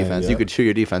against your defense. You could shoot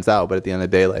your defense out, but at the end of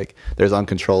the day, like there's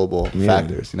uncontrollable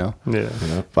factors. You know. Yeah.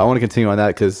 But I want to continue on that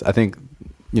because I think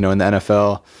in the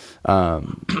NFL.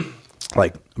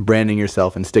 Like branding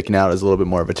yourself and sticking out is a little bit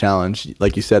more of a challenge.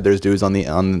 Like you said, there's dudes on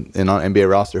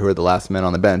NBA roster who are the last men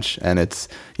on the bench, and it's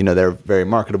they're very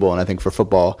marketable. And I think for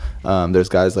football, there's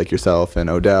guys like yourself and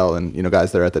Odell, and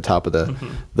guys that are at the top of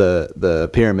the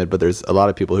pyramid. But there's a lot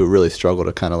of people who really struggle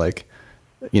to kind of like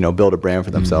build a brand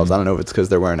for themselves. I don't know if it's because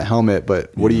they're wearing a helmet, but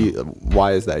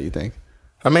why is that? You think?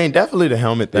 I mean, definitely the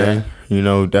helmet thing.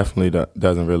 Definitely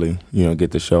doesn't really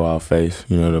get to show our face.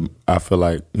 I feel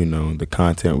like the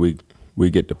content we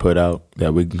get to put out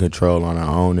that we can control on our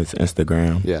own is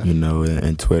Instagram,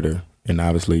 and Twitter, and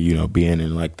obviously, being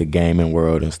in like the gaming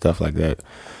world and stuff like that.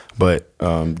 But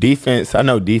defense, I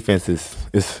know defense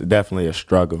is definitely a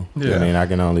struggle. Yeah. I mean, I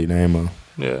can only name them.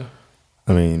 Yeah.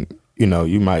 I mean, you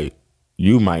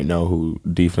might know who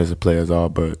defensive players are,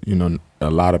 but a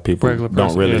lot of people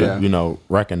don't really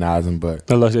recognize them. But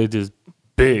unless they just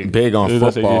big on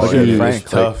football, Frank,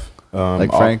 tough.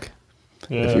 Frank.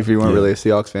 Yeah. If you weren't really a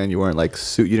Seahawks fan, you weren't like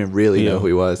you didn't really know who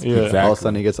he was. Yeah. Exactly. All of a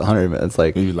sudden he gets 100. It's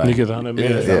like he gets 100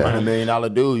 million. It's $100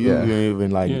 million dude. You don't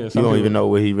even like. You don't even know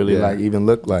what he really like even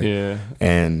looked like. Yeah.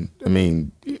 And I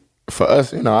mean, for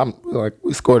us, I'm like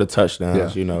we scored a touchdown.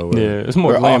 It's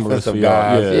more glamorous for y'all.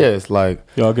 Guys. Yeah, it's like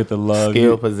y'all get the love,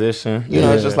 skill position.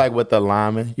 It's just like with the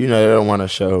linemen. They don't want to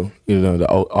show the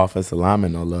offensive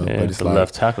linemen no love, but it's the like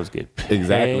left tackles get paid.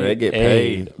 Exactly, they get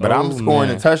paid. But I'm scoring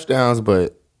the touchdowns,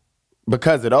 but.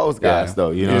 Because of those guys,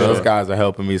 though, those guys are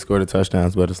helping me score the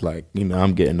touchdowns. But it's like,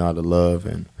 I'm getting all the love,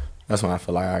 and that's when I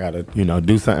feel like I gotta,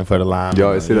 do something for the line. You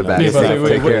always see the back, take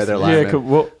care of their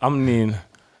linemen.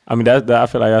 I mean, that I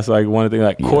feel like that's like one of the things.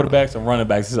 Like quarterbacks and running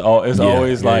backs, it's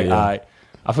always like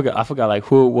I forgot like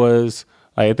who it was.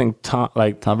 Like I think Tom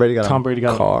Brady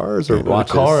got cars or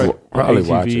watches, probably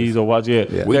ATVs or watches.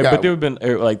 But there have been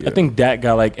like I think Dak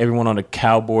got like everyone on the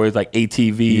Cowboys like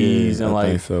ATVs and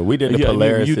like so. We did the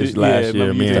Polaris last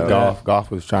year. Me and Golf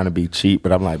was trying to be cheap,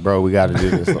 but I'm like, bro, we got to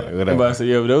do this. Like, whatever. But I said,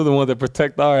 but those are the ones that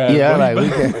protect our ass. Yeah,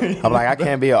 I'm like I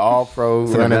can't be an all-pro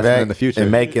running back in the future and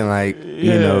making like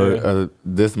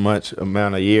this much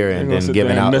amount a year and then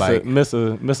giving out like miss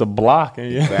a block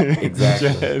and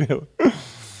exactly.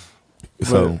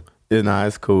 So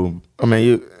it's cool. I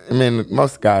mean,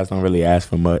 most guys don't really ask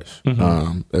for much.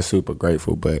 They're super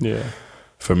grateful, but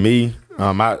for me,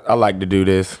 I like to do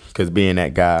this because being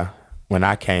that guy when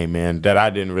I came in, that I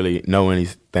didn't really know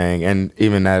anything, and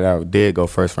even that I did go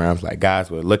first round, like guys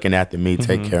were looking after me,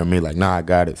 take care of me, like I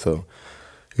got it. So,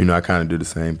 I kind of do the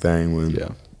same thing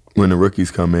when the rookies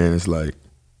come in. It's like,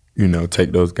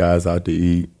 take those guys out to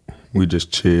eat. We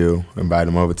just chill, invite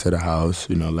them over to the house.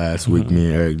 Last week me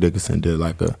and Eric Dickerson did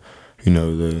like a,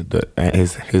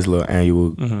 his little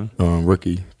annual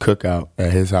rookie cookout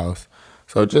at his house.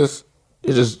 So it's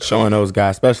just showing those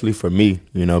guys, especially for me,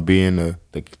 being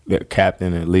the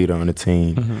captain and leader on the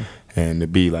team, and to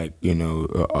be like an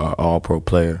all-pro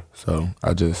player. So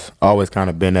I just always kind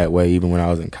of been that way, even when I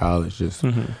was in college, just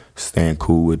staying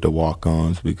cool with the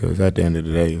walk-ons, because at the end of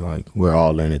the day, like we're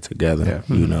all in it together.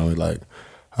 Like.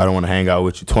 I don't want to hang out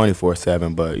with you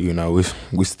 24/7, but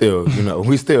we still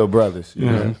we still brothers.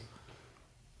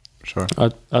 Sure.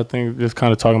 I think just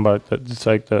kind of talking about just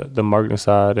like the marketing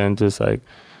side and just like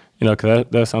because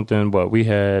that's something what we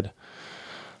had.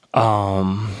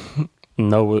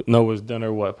 Noah's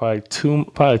dinner probably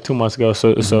 2 months ago.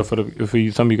 So for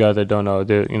you, some of you guys that don't know,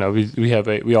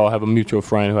 we all have a mutual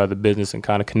friend who has a business and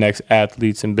kind of connects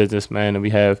athletes and businessmen, and we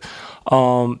have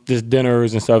just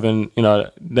dinners and stuff, and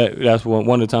that's one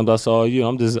of the times I saw you.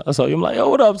 I saw you. I'm like, yo,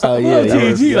 what up?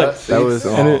 That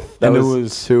was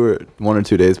 1 or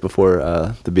 2 days before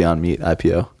the Beyond Meat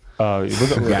IPO. We're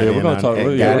gonna talk.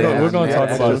 We're gonna talk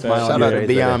about that. Shout out to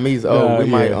Beyond Meats. We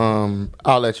might.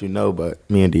 I'll let you know. But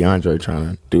me and DeAndre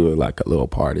trying to do like a little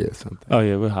party or something. Oh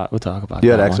yeah, we'll talk about. You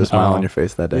had an extra smile on your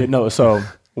face that day. So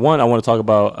one, I want to talk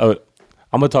about.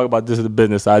 I'm gonna talk about this as the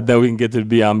business side. Then we can get to the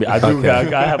Beyond Meat. I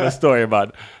have a story about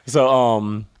it.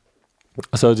 So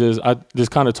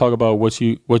just kind of talk about what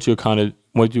you're trying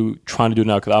to do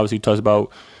now, because obviously you talked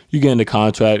about you get in the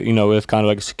contract. It's kind of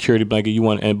like a security blanket.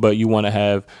 But you want to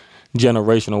have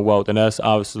generational wealth, and that's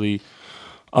obviously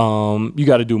you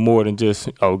got to do more than just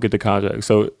get the contract.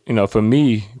 So for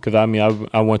me, because I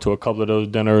went to a couple of those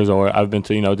dinners, or I've been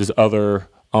to just other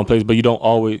places, but you don't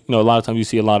always a lot of times you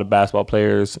see a lot of basketball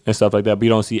players and stuff like that, but you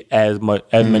don't see as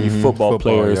many football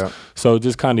players. Yeah. So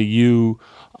just kind of you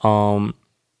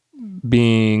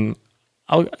being,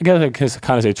 I guess I can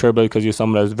kind of say trailblazer, because you're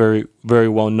someone that's very, very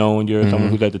well known. You're someone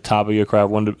who's at the top of your craft,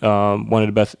 one of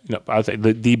the best, I'd say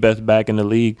the best back in the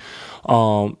league.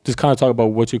 Just kind of talk about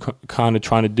what you're kind of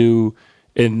trying to do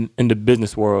in the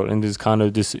business world, and just kind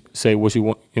of just say what you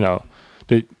want,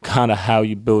 the kind of how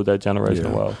you build that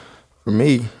generational wealth. For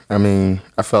me,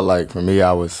 I felt like for me,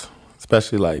 I was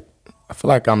especially like, I feel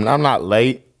like I'm not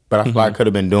late, but I feel like I could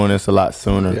have been doing this a lot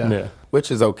sooner. Yeah. Which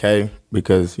is okay,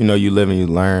 because, you live and you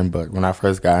learn. But when I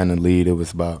first got in the league, it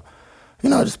was about,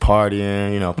 just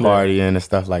partying, and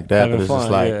stuff like that. Having but it's fun, just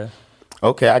like,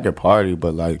 okay, I can party,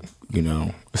 but like,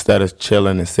 instead of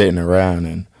chilling and sitting around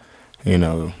and,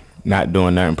 not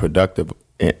doing nothing productive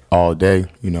all day,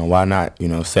 why not,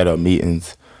 set up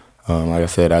meetings? Like I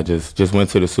said, I just went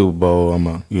to the Super Bowl.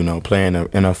 I'm playing the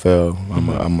NFL.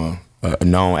 I'm a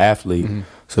known athlete.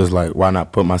 So it's like, why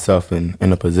not put myself in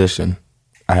a position?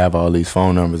 I have all these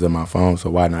phone numbers in my phone, so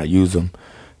why not use them?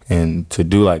 And to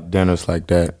do like dinners like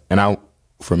that, and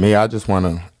for me, I just want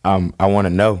to, I want to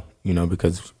know,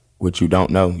 because what you don't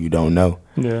know, you don't know.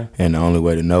 Yeah. And the only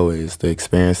way to know is to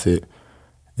experience it,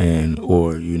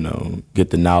 or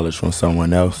get the knowledge from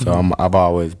someone else. So I've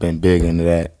always been big into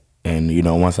that. And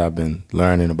once I've been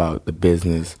learning about the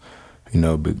business,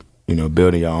 building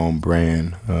your own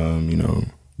brand,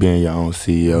 being your own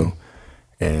CEO.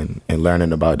 And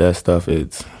learning about that stuff,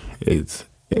 it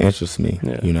interests me.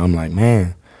 Yeah. I'm like,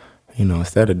 man,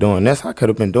 instead of doing this, I could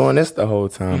have been doing this the whole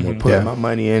time, or putting my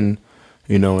money in,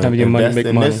 and invest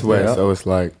in this way. Yeah. So it's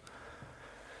like,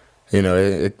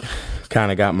 it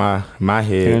kind of got my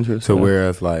head to where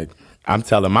it's like, I'm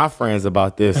telling my friends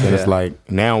about this, and it's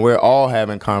like, now we're all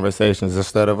having conversations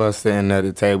instead of us sitting at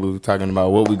the table talking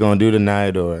about what we're gonna do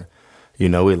tonight, or,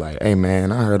 we're like, hey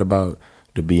man, I heard about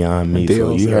the Beyond Meat,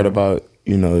 so you heard about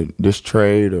this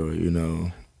trade, or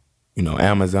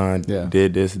Amazon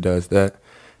did this, does that,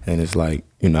 and it's like,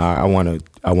 I want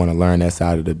to learn that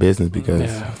side of the business,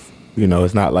 because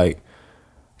it's not like,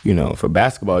 for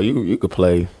basketball you could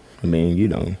play,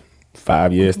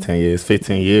 5 years, 10 years,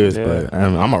 15 years, but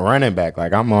I'm a running back.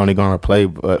 Like, I'm only gonna play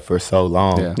but for so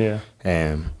long.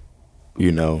 And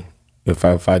if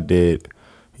I did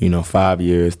 5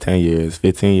 years, 10 years,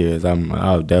 15 years,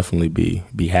 I'll definitely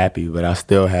be happy, but I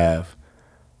still have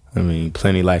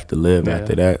plenty life to live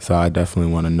after that. So I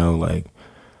definitely want to know, like,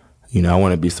 I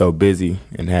want to be so busy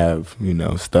and have,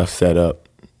 stuff set up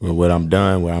where when I'm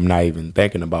done, where I'm not even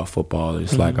thinking about football.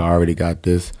 It's like, I already got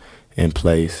this in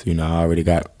place. I already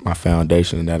got my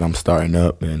foundation that I'm starting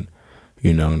up, and,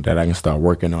 that I can start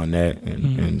working on that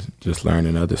and just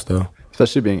learning other stuff.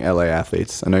 Especially being LA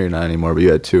athletes. I know you're not anymore, but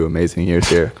you had 2 amazing years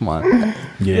here. Come on.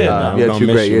 You had 2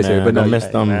 great years here. But don't miss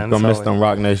them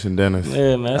Rock Nation dinners.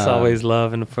 Yeah, man, that's always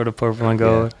love for the purple and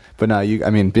gold. Yeah. But now,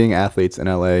 being athletes in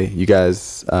LA, you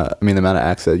guys, the amount of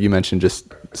access, you mentioned,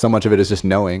 just so much of it is just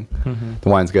knowing. The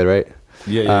wine's good, right?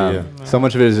 Yeah. So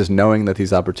much of it is just knowing that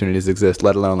these opportunities exist,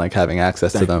 let alone like having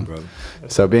access to them.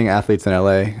 So being athletes in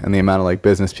LA, and the amount of like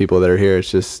business people that are here,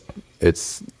 it's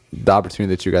the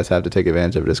opportunity that you guys have to take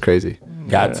advantage of it is crazy.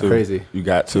 Got to. Crazy. You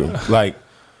got to. Like,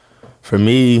 for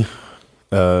me,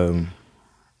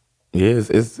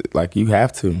 it's like you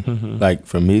have to. Like,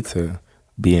 for me to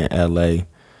be in LA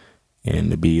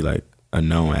and to be like a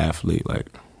known athlete, like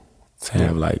to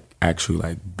have like actual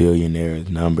like billionaires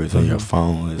numbers on your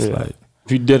phone, it's like,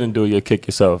 if you didn't do it, you'll kick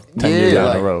yourself 10 years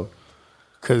down the road.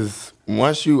 Because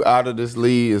once you out of this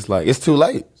league, it's like, it's too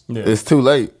late. It's too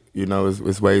late.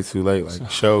 It's way too late.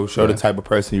 Like, show the type of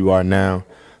person you are now.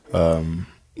 You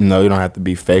don't have to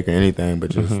be fake or anything, but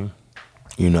just,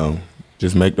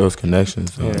 just make those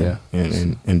connections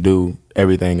and do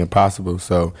everything impossible.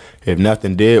 So if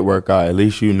nothing did work out, at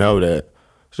least you know that,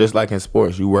 just like in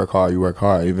sports, you work hard,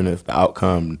 even if the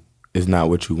outcome is not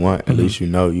what you want, at least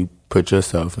you put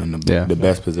yourself in the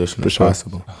best position as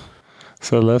possible.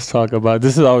 So let's talk about,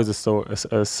 this is always a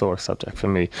sore subject for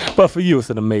me, but for you it's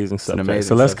an amazing subject.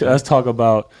 So let's talk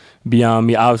about Beyond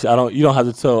Meat. Obviously, you don't have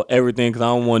to tell everything, because I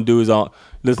don't want dudes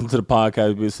listen to the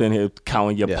podcast, be sitting here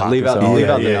counting your pockets. Leave out the numbers. Leave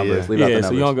out the numbers.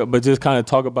 So you don't go, but just kind of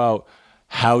talk about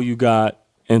how you got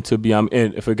into Beyond.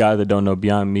 And for guys that don't know,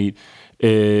 Beyond Meat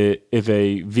is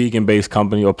a vegan-based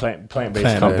company, or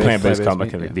plant-based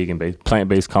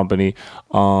company,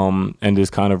 and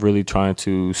just kind of really trying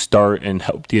to start and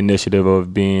help the initiative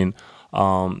of being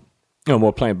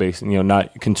more plant-based, and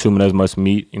not consuming as much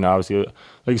meat. Obviously, like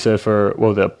you said, for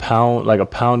a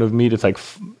pound of meat, it's like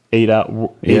 8 hours.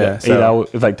 8 hours.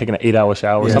 It's like taking an 8-hour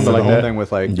shower, something like the whole that. thing with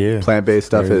plant-based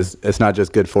stuff is it's not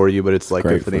just good for you, but it's like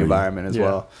good for the environment as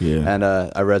well. Yeah. And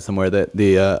I read somewhere that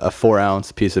a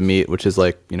 4-ounce piece of meat, which is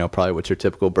probably what your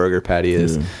typical burger patty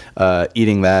is,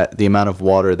 eating that, the amount of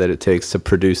water that it takes to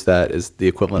produce that is the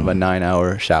equivalent of a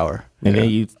 9-hour shower. And then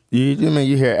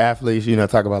you hear athletes,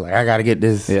 talk about I got to get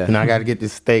this, I got to get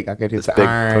this steak, I got to get this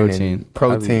iron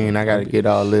protein, I got to get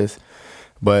all this.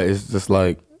 But it's just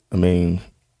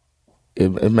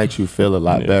it makes you feel a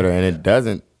lot better, and it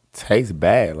doesn't taste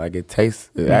bad. Like it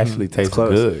actually tastes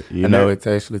good. It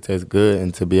actually tastes good,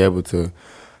 and to be able to,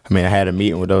 I had a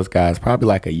meeting with those guys probably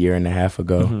like a year and a half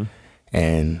ago,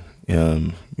 and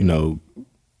DeAndre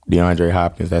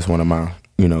Hopkins, that's one of my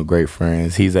great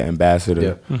friends. He's an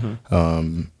ambassador.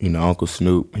 Uncle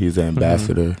Snoop, he's an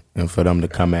ambassador, and for them to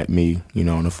come at me,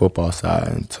 on the football side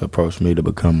and to approach me to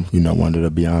become, one of the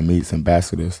Beyond Meat's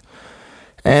ambassadors.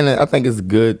 And I think it's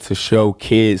good to show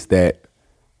kids that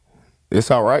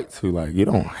it's all right to, you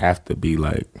don't have to be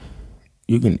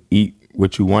you can eat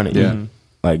what you want to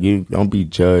eat. You don't be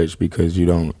judged because you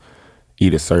don't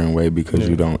eat a certain way, because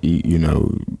you don't eat,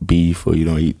 beef, or you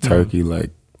don't eat turkey.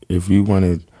 If you want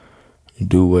to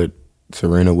do what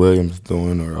Serena Williams is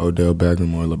doing, or Odell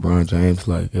Beckham, or LeBron James,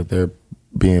 if they're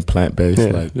being plant-based,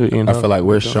 I feel like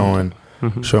we're showing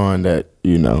that,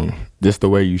 just the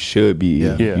way you should be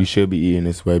eating. Yeah. You should be eating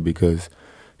this way because,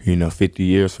 50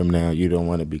 years from now, you don't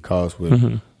want to be caused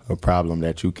with a problem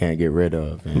that you can't get rid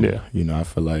of. And, I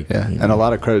feel like... Yeah, and a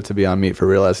lot of credit to Beyond Meat for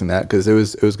realizing that, because it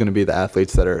was going to be the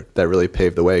athletes that really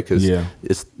paved the way, because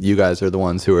it's you guys are the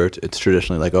ones who are, it's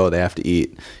traditionally they have to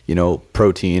eat,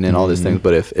 protein and all these things.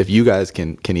 But if you guys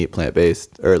can eat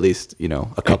plant-based, or at least,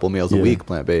 a couple meals a week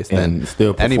plant-based, and then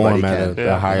still anybody perform can. at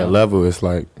a higher level, it's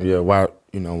why...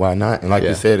 why not? And like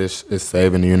you said, it's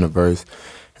saving the universe,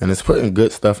 and it's putting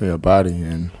good stuff in your body,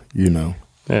 and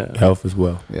health as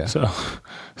well. Yeah.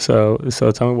 So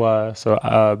tell me why.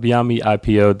 So Beyond Meat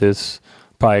IPO this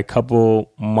probably a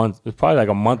couple months, probably like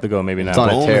a month ago, maybe now. It's on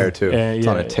a tear too. And, it's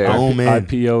on a tear.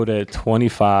 IPO'd at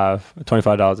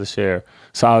 $25 a share.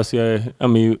 So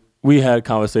obviously, we had a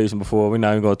conversation before. We're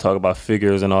not even going to talk about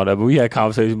figures and all that, but we had a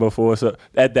conversation before. So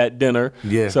at that dinner,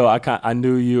 so I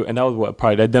knew you, and that was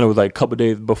probably that dinner was like a couple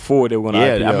days before they went.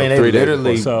 Yeah, IPO. they 3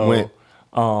 literally days before. went.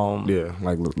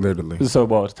 Literally. So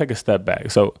let's take a step back.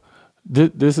 So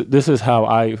this is how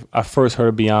I first heard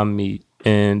of Beyond Meat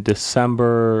in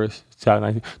December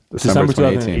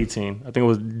 2018. I think it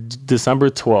was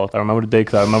December 12th. I remember the day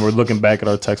because I remember looking back at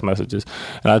our text messages,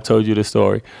 and I told you the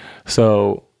story.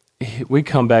 So we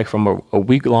come back from a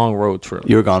week-long road trip.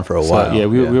 You were gone for a while. Yeah,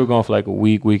 we were gone for like a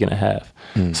week and a half.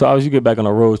 So as you get back on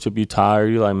a road trip, you're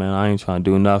tired. You're like, man, I ain't trying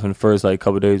to do nothing. First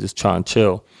couple of days, just trying to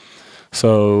chill.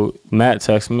 So Matt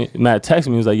texted me. He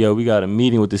was like, yo, we got a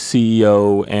meeting with the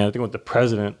CEO and I think with the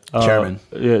president. Chairman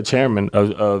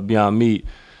of Beyond Meat.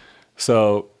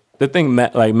 So the thing,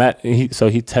 he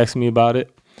texted me about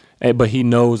it. But he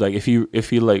knows if he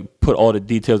put all the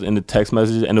details in the text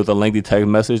message, and it was a lengthy text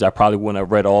message, I probably wouldn't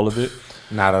have read all of it.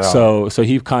 Not at all. So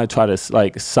he kind of tried to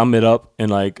sum it up in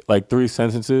like 3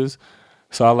 sentences.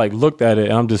 So I looked at it,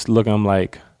 and I'm just looking. I'm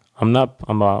like, I'm not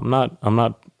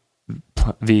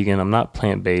vegan. I'm not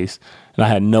plant-based, and I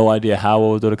had no idea how I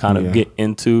was going to kind of get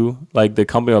into the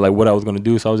company or what I was going to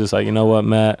do. So I was just like, you know what,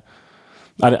 Matt.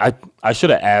 I should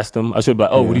have asked him. I should be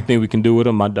like, what do you think we can do with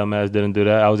him? My dumb ass didn't do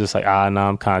that. I was just like, nah,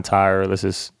 I'm kind of tired. Let's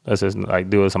just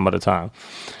do it some other time.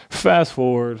 Fast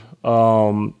forward,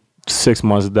 6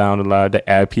 months down the line, the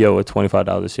IPO at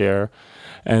 $25 a share,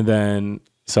 and then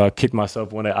so I kicked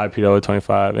myself when they IPO at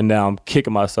 25, and now I'm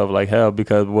kicking myself like hell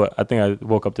because I think I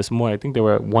woke up this morning. I think they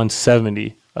were at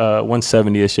 170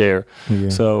 a share. Yeah.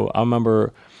 So I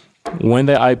remember when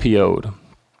they IPO'd.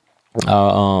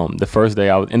 The first day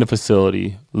I was in the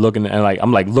facility looking and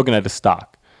I'm looking at the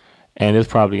stock, and it's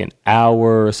probably an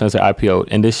hour since I IPO'd,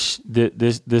 and this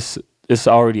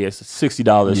already is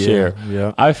 $60 a share.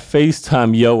 Yeah. I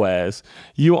FaceTime yo ass.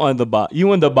 You in the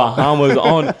Bahamas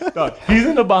on he's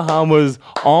in the Bahamas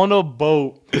on a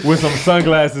boat with some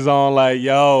sunglasses on,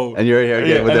 yo. And you're here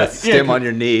again with that stim on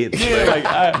your knee.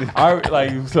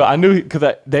 Yeah, so I knew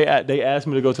because they asked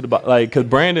me to go to the because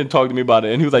Brandon talked to me about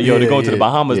it, and he was like, yo, they're going to the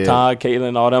Bahamas. Yeah. Todd,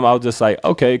 Caitlin, all them. I was just like,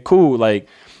 okay, cool.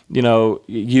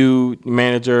 You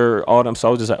manager, all them. So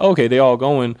I was just like, okay, they all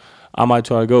going. I might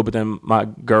try to go, but then my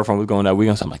girlfriend was going that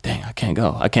weekend, so I'm like, dang, I can't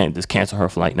go. I can't just cancel her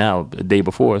flight now the day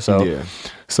before. So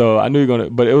I knew you're going to,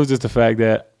 but it was just the fact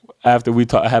that after we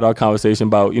had our conversation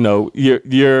about, you know,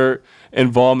 your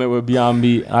involvement with Beyond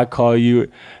Meat, I call you,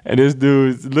 and this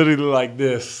dude's literally like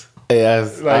this. Yeah, I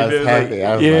was happy. Like,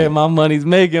 I was yeah, like, my money's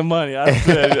making money. I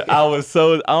said, I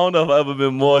don't know if I've ever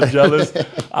been more jealous.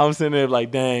 I'm sitting there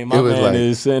like, dang, my man like,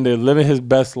 is sitting there living his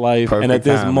best life. And at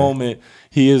this moment,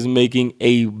 he is making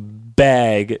a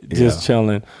bag just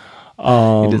chilling.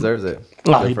 He deserves it.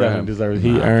 Oh, he definitely deserves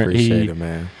it. I appreciate it,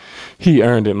 man. He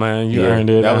earned it, man. You earned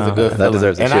it. That was a good feeling. That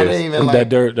deserves a cheers. I didn't even like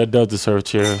that does deserve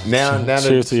cheers. Now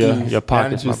cheers to your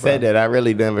pockets. Now that you said that, I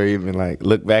really never even like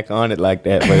look back on it like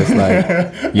that. But it's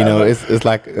like, you know, it's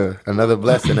like another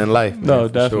blessing in life. Man, no,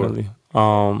 definitely.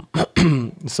 Sure.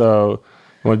 So,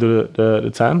 want to do the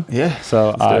 10? Yeah.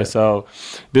 So, all right. So,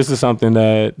 this is something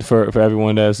that for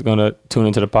everyone that's gonna tune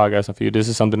into the podcast and for you, this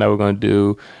is something that we're gonna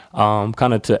do,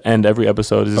 kind of to end every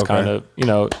episode. This is kind of, you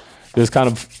know. There's kind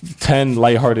of 10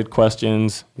 lighthearted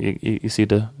questions. You see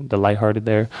the lighthearted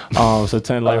there. So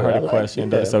 10 lighthearted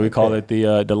questions. So we call it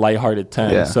the lighthearted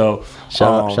 10. Yeah. So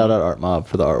shout out Art Mob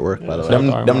for the artwork, by the way.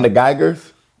 Them the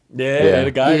Geigers? Yeah,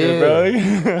 the Geiger, bro.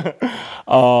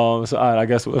 So all right, I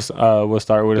guess we'll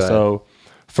start with it. So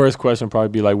first question probably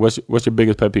be like, what's your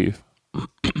biggest pet peeve?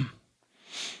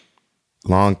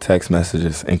 Long text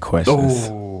messages and questions.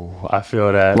 Oh, I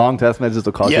feel that. Long text messages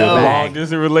will cause you a bang. Long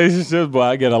distance relationships, but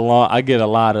I get a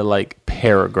lot of like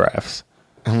paragraphs.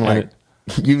 I'm like,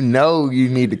 you know, you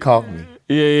need to call me.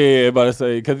 Yeah. About to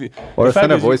say, cause or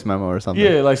send a voice memo or something.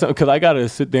 Yeah, like because I gotta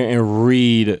sit there and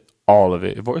read all of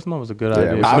it. Voice memo is a good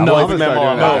idea. I know voice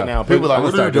memo now. People are like,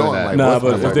 what are you doing? Like, nah,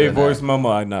 but if they voice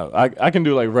memo, I know I can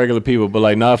do like regular people, but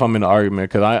like not if I'm in an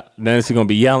argument, because then it's gonna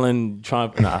be yelling,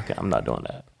 trying. Nah, I'm not doing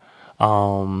that.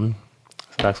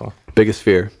 Next one. Biggest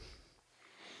fear.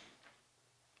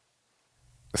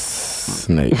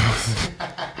 Snakes.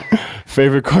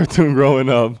 Favorite cartoon growing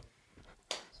up.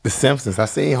 The Simpsons. I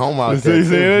seen Homer out there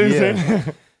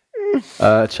too.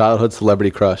 Yeah. Childhood celebrity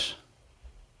crush.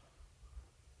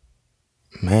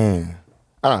 Man,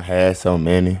 I don't have so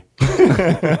many.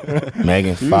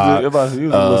 Megan Fox. You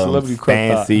was a celebrity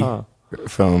crush. Fancy.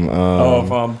 From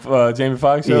Jamie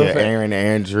Foxx show. Yeah, Aaron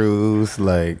Andrews,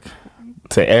 like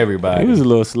to everybody. You was a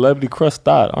little celebrity crush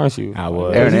thought, aren't you? I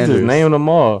was. Aaron Andrews. Just named them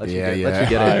all. Let you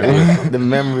get it. The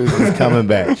memories is coming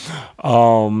back.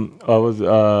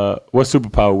 What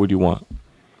superpower would you want?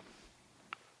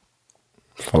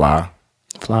 Fly.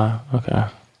 Okay.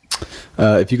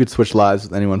 If you could switch lives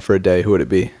with anyone for a day, who would it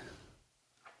be?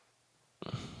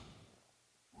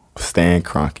 Stan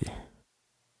Kroenke.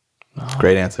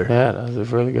 Great answer. Yeah, that's a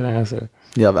really good answer.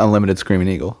 You have unlimited Screaming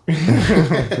Eagle.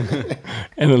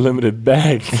 And a limited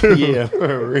bag. Yeah,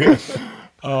 for real.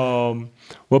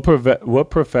 What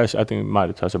profession, I think we might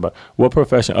have touched about, what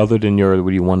profession other than yours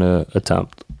would you want to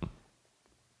attempt?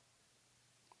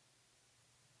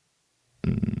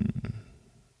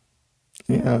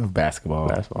 Yeah, basketball.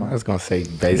 I was gonna say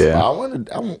baseball.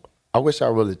 Yeah. I wish I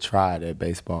really tried at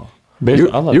baseball.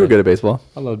 You were good at baseball.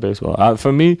 I love baseball.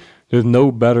 For me, there's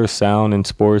no better sound in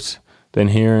sports than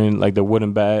hearing like the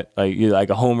wooden bat, like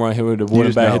a home run hit with the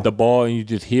wooden bat hit the ball and you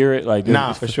just hear it. Like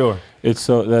for sure. It's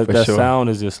so that sound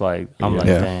is just like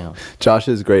damn.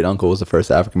 Josh's great uncle was the first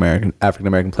African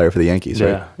American player for the Yankees,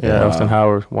 right? Yeah. Elston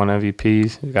Howard won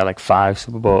MVPs. He got like 5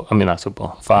 Super Bowl. I mean not Super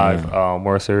Bowl, 5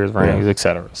 World Series rings,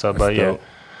 etc. So, but dope.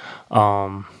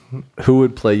 Who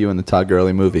would play you in the Todd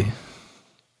Gurley movie?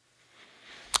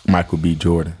 Michael B.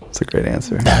 Jordan. That's a great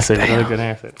answer. That's a really good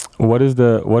answer. What is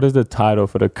the title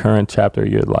for the current chapter of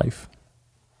your life?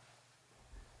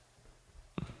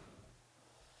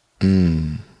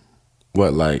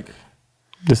 What like?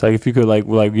 Just like if you could like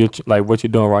what you're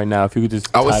doing right now. If you could just,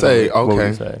 I would say it, okay.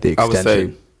 Would say? The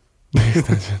extension. The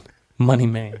extension. Money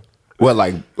man. What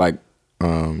like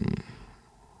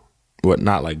what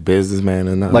not like businessman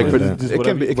or nothing like that? It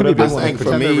can be business. I think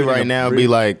for me right now it'd be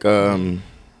like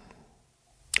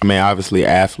I mean, obviously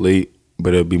athlete,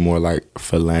 but it'd be more like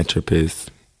philanthropist,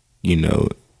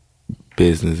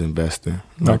 business investor.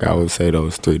 Like I would say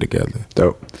those 3 together.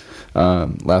 Dope.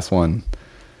 Last one.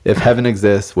 If heaven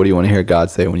exists, what do you want to hear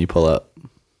God say when you pull up?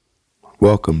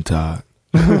 Welcome, Todd.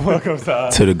 Welcome,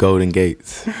 Todd. To the Golden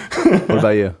Gates. What about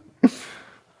you?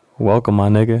 Welcome, my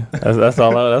nigga. That's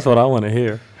all. That's what I want to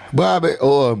hear. Boy, I've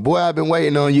been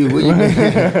waiting on you. What you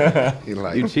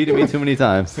mean? You cheated me too many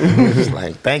times. It's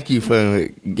like, thank you for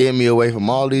getting me away from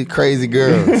all these crazy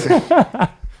girls.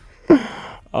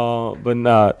 But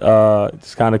not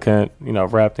just kind of can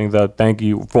wrap things up. Thank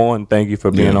you for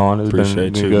being on. It's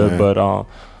been good, man. But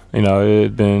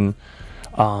it's been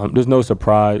there's no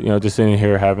surprise. Just sitting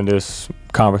here having this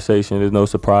conversation. There's no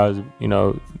surprise.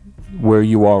 where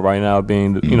you are right now,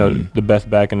 being you know the best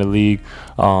back in the league,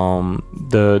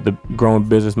 the growing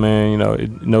businessman. You know,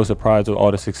 no surprise with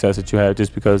all the success that you have,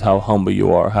 just because how humble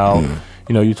you are. How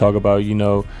you know you talk about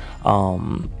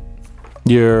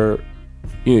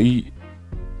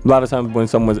a lot of times when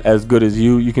someone's as good as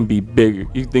you can be bigger.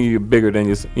 You think you're bigger than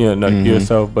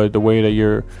yourself, but the way that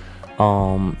you're,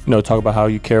 talk about how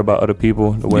you care about other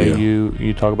people, the way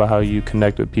you talk about how you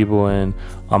connect with people, and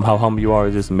how humble you are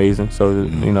is just amazing. So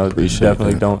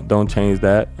definitely don't change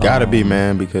that. Gotta be,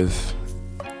 man, because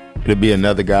it'll be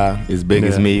another guy as big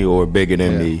as me or bigger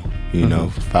than me.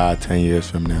 5-10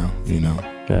 years from now.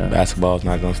 Basketball's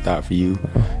not gonna stop for you,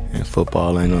 and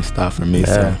football ain't gonna stop for me.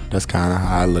 So that's kind of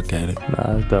how I look at it.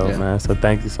 Nah, that's dope, man. So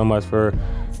thank you so much for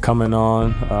coming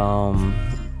on.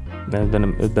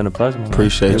 It's been a pleasure, man.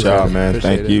 Appreciate y'all, man.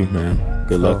 Thank you, man.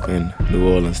 Good luck in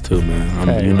New Orleans too, man. I'm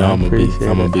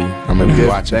gonna be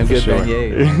watching for sure.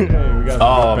 Beignets.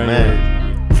 Oh man.